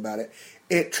you feel about it,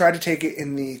 it tried to take it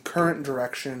in the current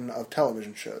direction of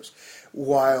television shows,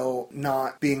 while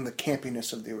not being the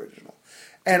campiness of the original.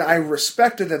 And I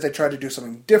respected that they tried to do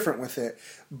something different with it,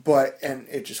 and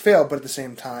it just failed, but at the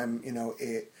same time,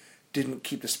 it didn't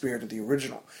keep the spirit of the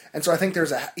original. And so I think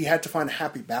you had to find a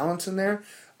happy balance in there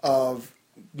of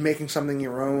making something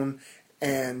your own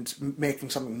and making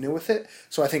something new with it.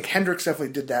 So I think Hendrix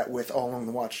definitely did that with All Along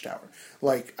the Watchtower.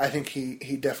 Like, I think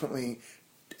he definitely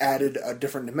added a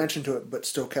different dimension to it, but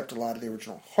still kept a lot of the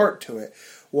original heart to it.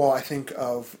 While I think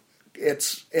of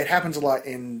it happens a lot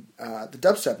in the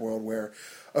dubstep world where,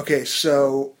 okay,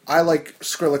 so I like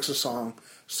Skrillex's song,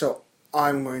 so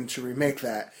I'm going to remake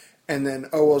that. And then,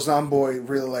 Zomboy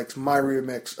really likes my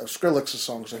remix of Skrillex's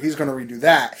song, so he's going to redo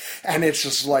that. And it's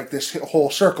just like this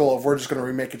whole circle of we're just going to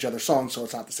remake each other's songs, so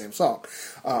it's not the same song.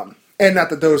 And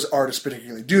not that those artists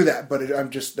particularly do that, but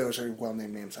those are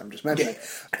well-named names I'm just mentioning.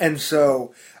 Yeah. And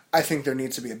so I think there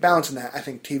needs to be a balance in that. I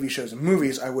think TV shows and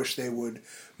movies, I wish they would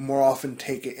more often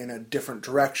take it in a different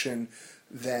direction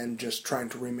than just trying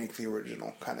to remake the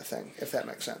original kind of thing, if that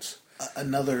makes sense.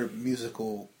 Another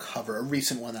musical cover, a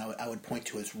recent one I would point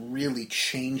to as really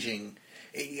changing,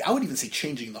 I would even say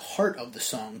changing the heart of the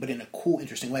song, but in a cool,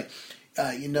 interesting way.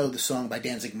 The song by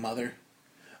Danzig, Mother?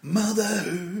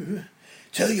 Mother,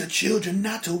 tell your children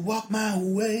not to walk my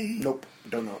way. Nope,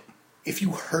 don't know it. If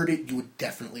you heard it, you would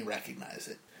definitely recognize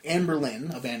it. Anne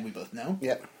Boleyn, a band we both know,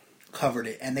 covered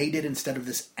it, and they did, instead of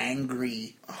this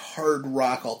angry, hard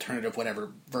rock alternative,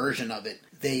 whatever version of it,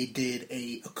 they did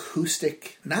a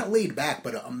acoustic, not laid back,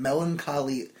 but a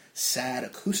melancholy, sad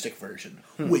acoustic version,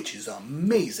 which is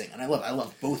amazing, and I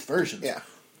love both versions. Yeah.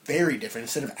 Very different.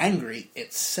 Instead of angry,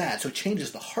 it's sad. So it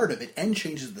changes the heart of it and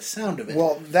changes the sound of it.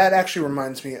 Well, that actually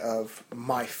reminds me of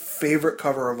my favorite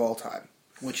cover of all time.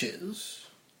 Which is?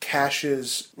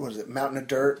 Cash's, what is it, Mountain of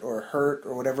Dirt or Hurt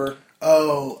or whatever?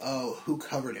 Who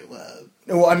covered it?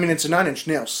 Well, I mean, it's a Nine Inch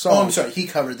Nails song. Oh, I'm sorry, he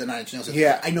covered the Nine Inch Nails.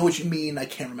 Yeah. I know what you mean, I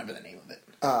can't remember the name of it.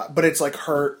 But it's like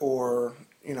Hurt or,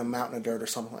 Mountain of Dirt or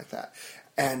something like that.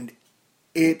 And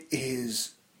it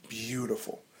is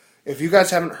beautiful. If you guys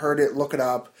haven't heard it, look it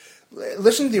up.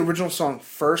 Listen to the original song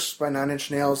first by Nine Inch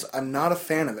Nails. I'm not a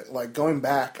fan of it. Like, going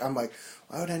back, I'm like,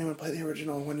 why would anyone play the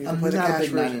original when you can play the Cash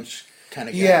version? kind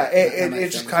of guy. Yeah, Not my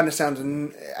it just thing. kind of sounds,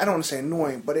 I don't want to say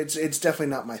annoying, but it's definitely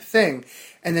not my thing.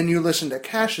 And then you listen to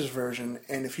Cash's version,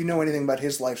 and if you know anything about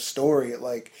his life story,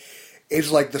 it's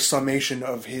like the summation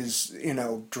of his,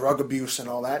 drug abuse and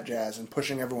all that jazz and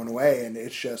pushing everyone away, and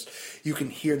it's just, you can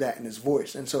hear that in his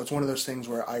voice. And so it's one of those things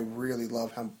where I really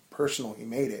love how personal he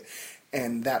made it,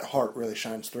 and that heart really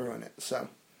shines through in it. So,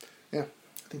 yeah.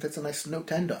 I think that's a nice note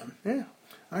to end on. Yeah.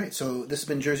 All right, so this has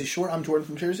been Jersey Shore. I'm Jordan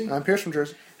from Jersey. I'm Pierce from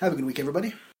Jersey. Have a good week,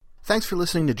 everybody. Thanks for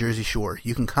listening to Jersey Shore.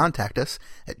 You can contact us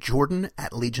at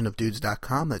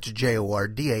jordan@legionofdudes.com. That's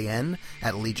JORDAN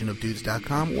at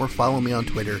legionofdudes.com, or follow me on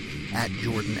Twitter at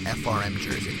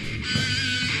JordanFRMJersey.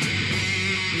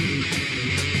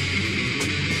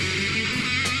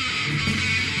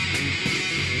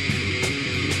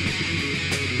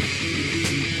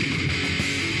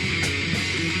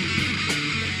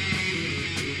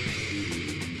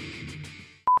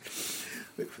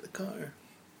 Wait for the car.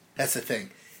 That's the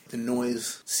thing. The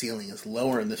noise ceiling is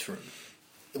lower in this room,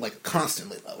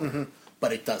 constantly lower,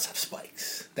 but it does have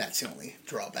spikes. That's the only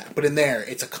drawback. But in there,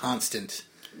 it's a constant.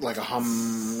 Like a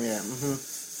hum, yeah.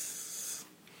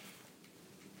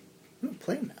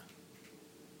 Playing now.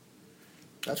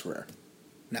 That's rare.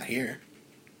 Not here.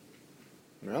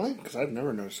 Really? Because I've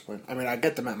never noticed when. I mean, I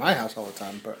get them at my house all the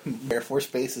time, but Air Force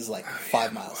Base is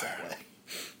 5 miles that way.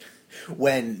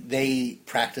 When they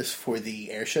practice for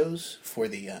the air shows, for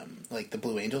the the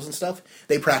Blue Angels and stuff,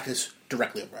 they practice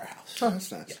directly over our house. oh,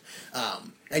 that's nice. Yeah.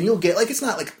 And you'll get, it's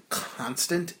not,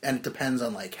 constant, and it depends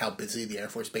on, how busy the Air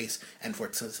Force Base and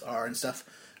forts are and stuff,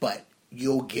 but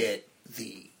you'll get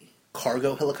the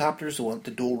cargo helicopters,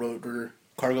 the dual rotor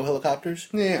cargo helicopters.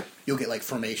 Yeah. You'll get,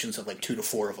 formations of, 2 to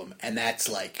 4 of them, and that's,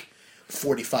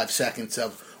 45 seconds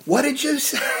of, what did you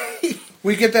say?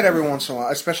 We get that every once in a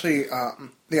while, especially,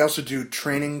 they also do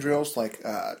training drills,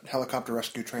 helicopter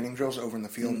rescue training drills over in the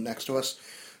field next to us.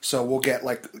 So we'll get,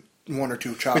 1 or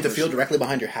 2 choppers. With the field directly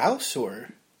behind your house, or?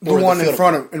 The or one field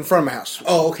in front of my house.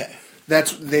 Oh, okay.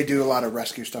 They do a lot of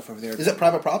rescue stuff over there. Is it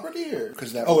private property, or?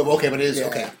 'Cause that- okay, but it is, Yeah.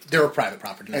 okay. They're a private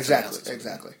property. Not someone else's.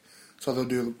 Exactly. So they'll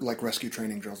do, rescue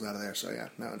training drills out of there. So, yeah,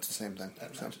 no, it's the same thing.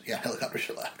 So. Yeah, helicopters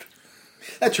are loud.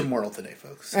 That's your moral today,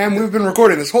 folks. And we've been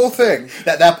recording this whole thing.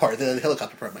 That part, the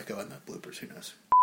helicopter part might go in the bloopers, who knows.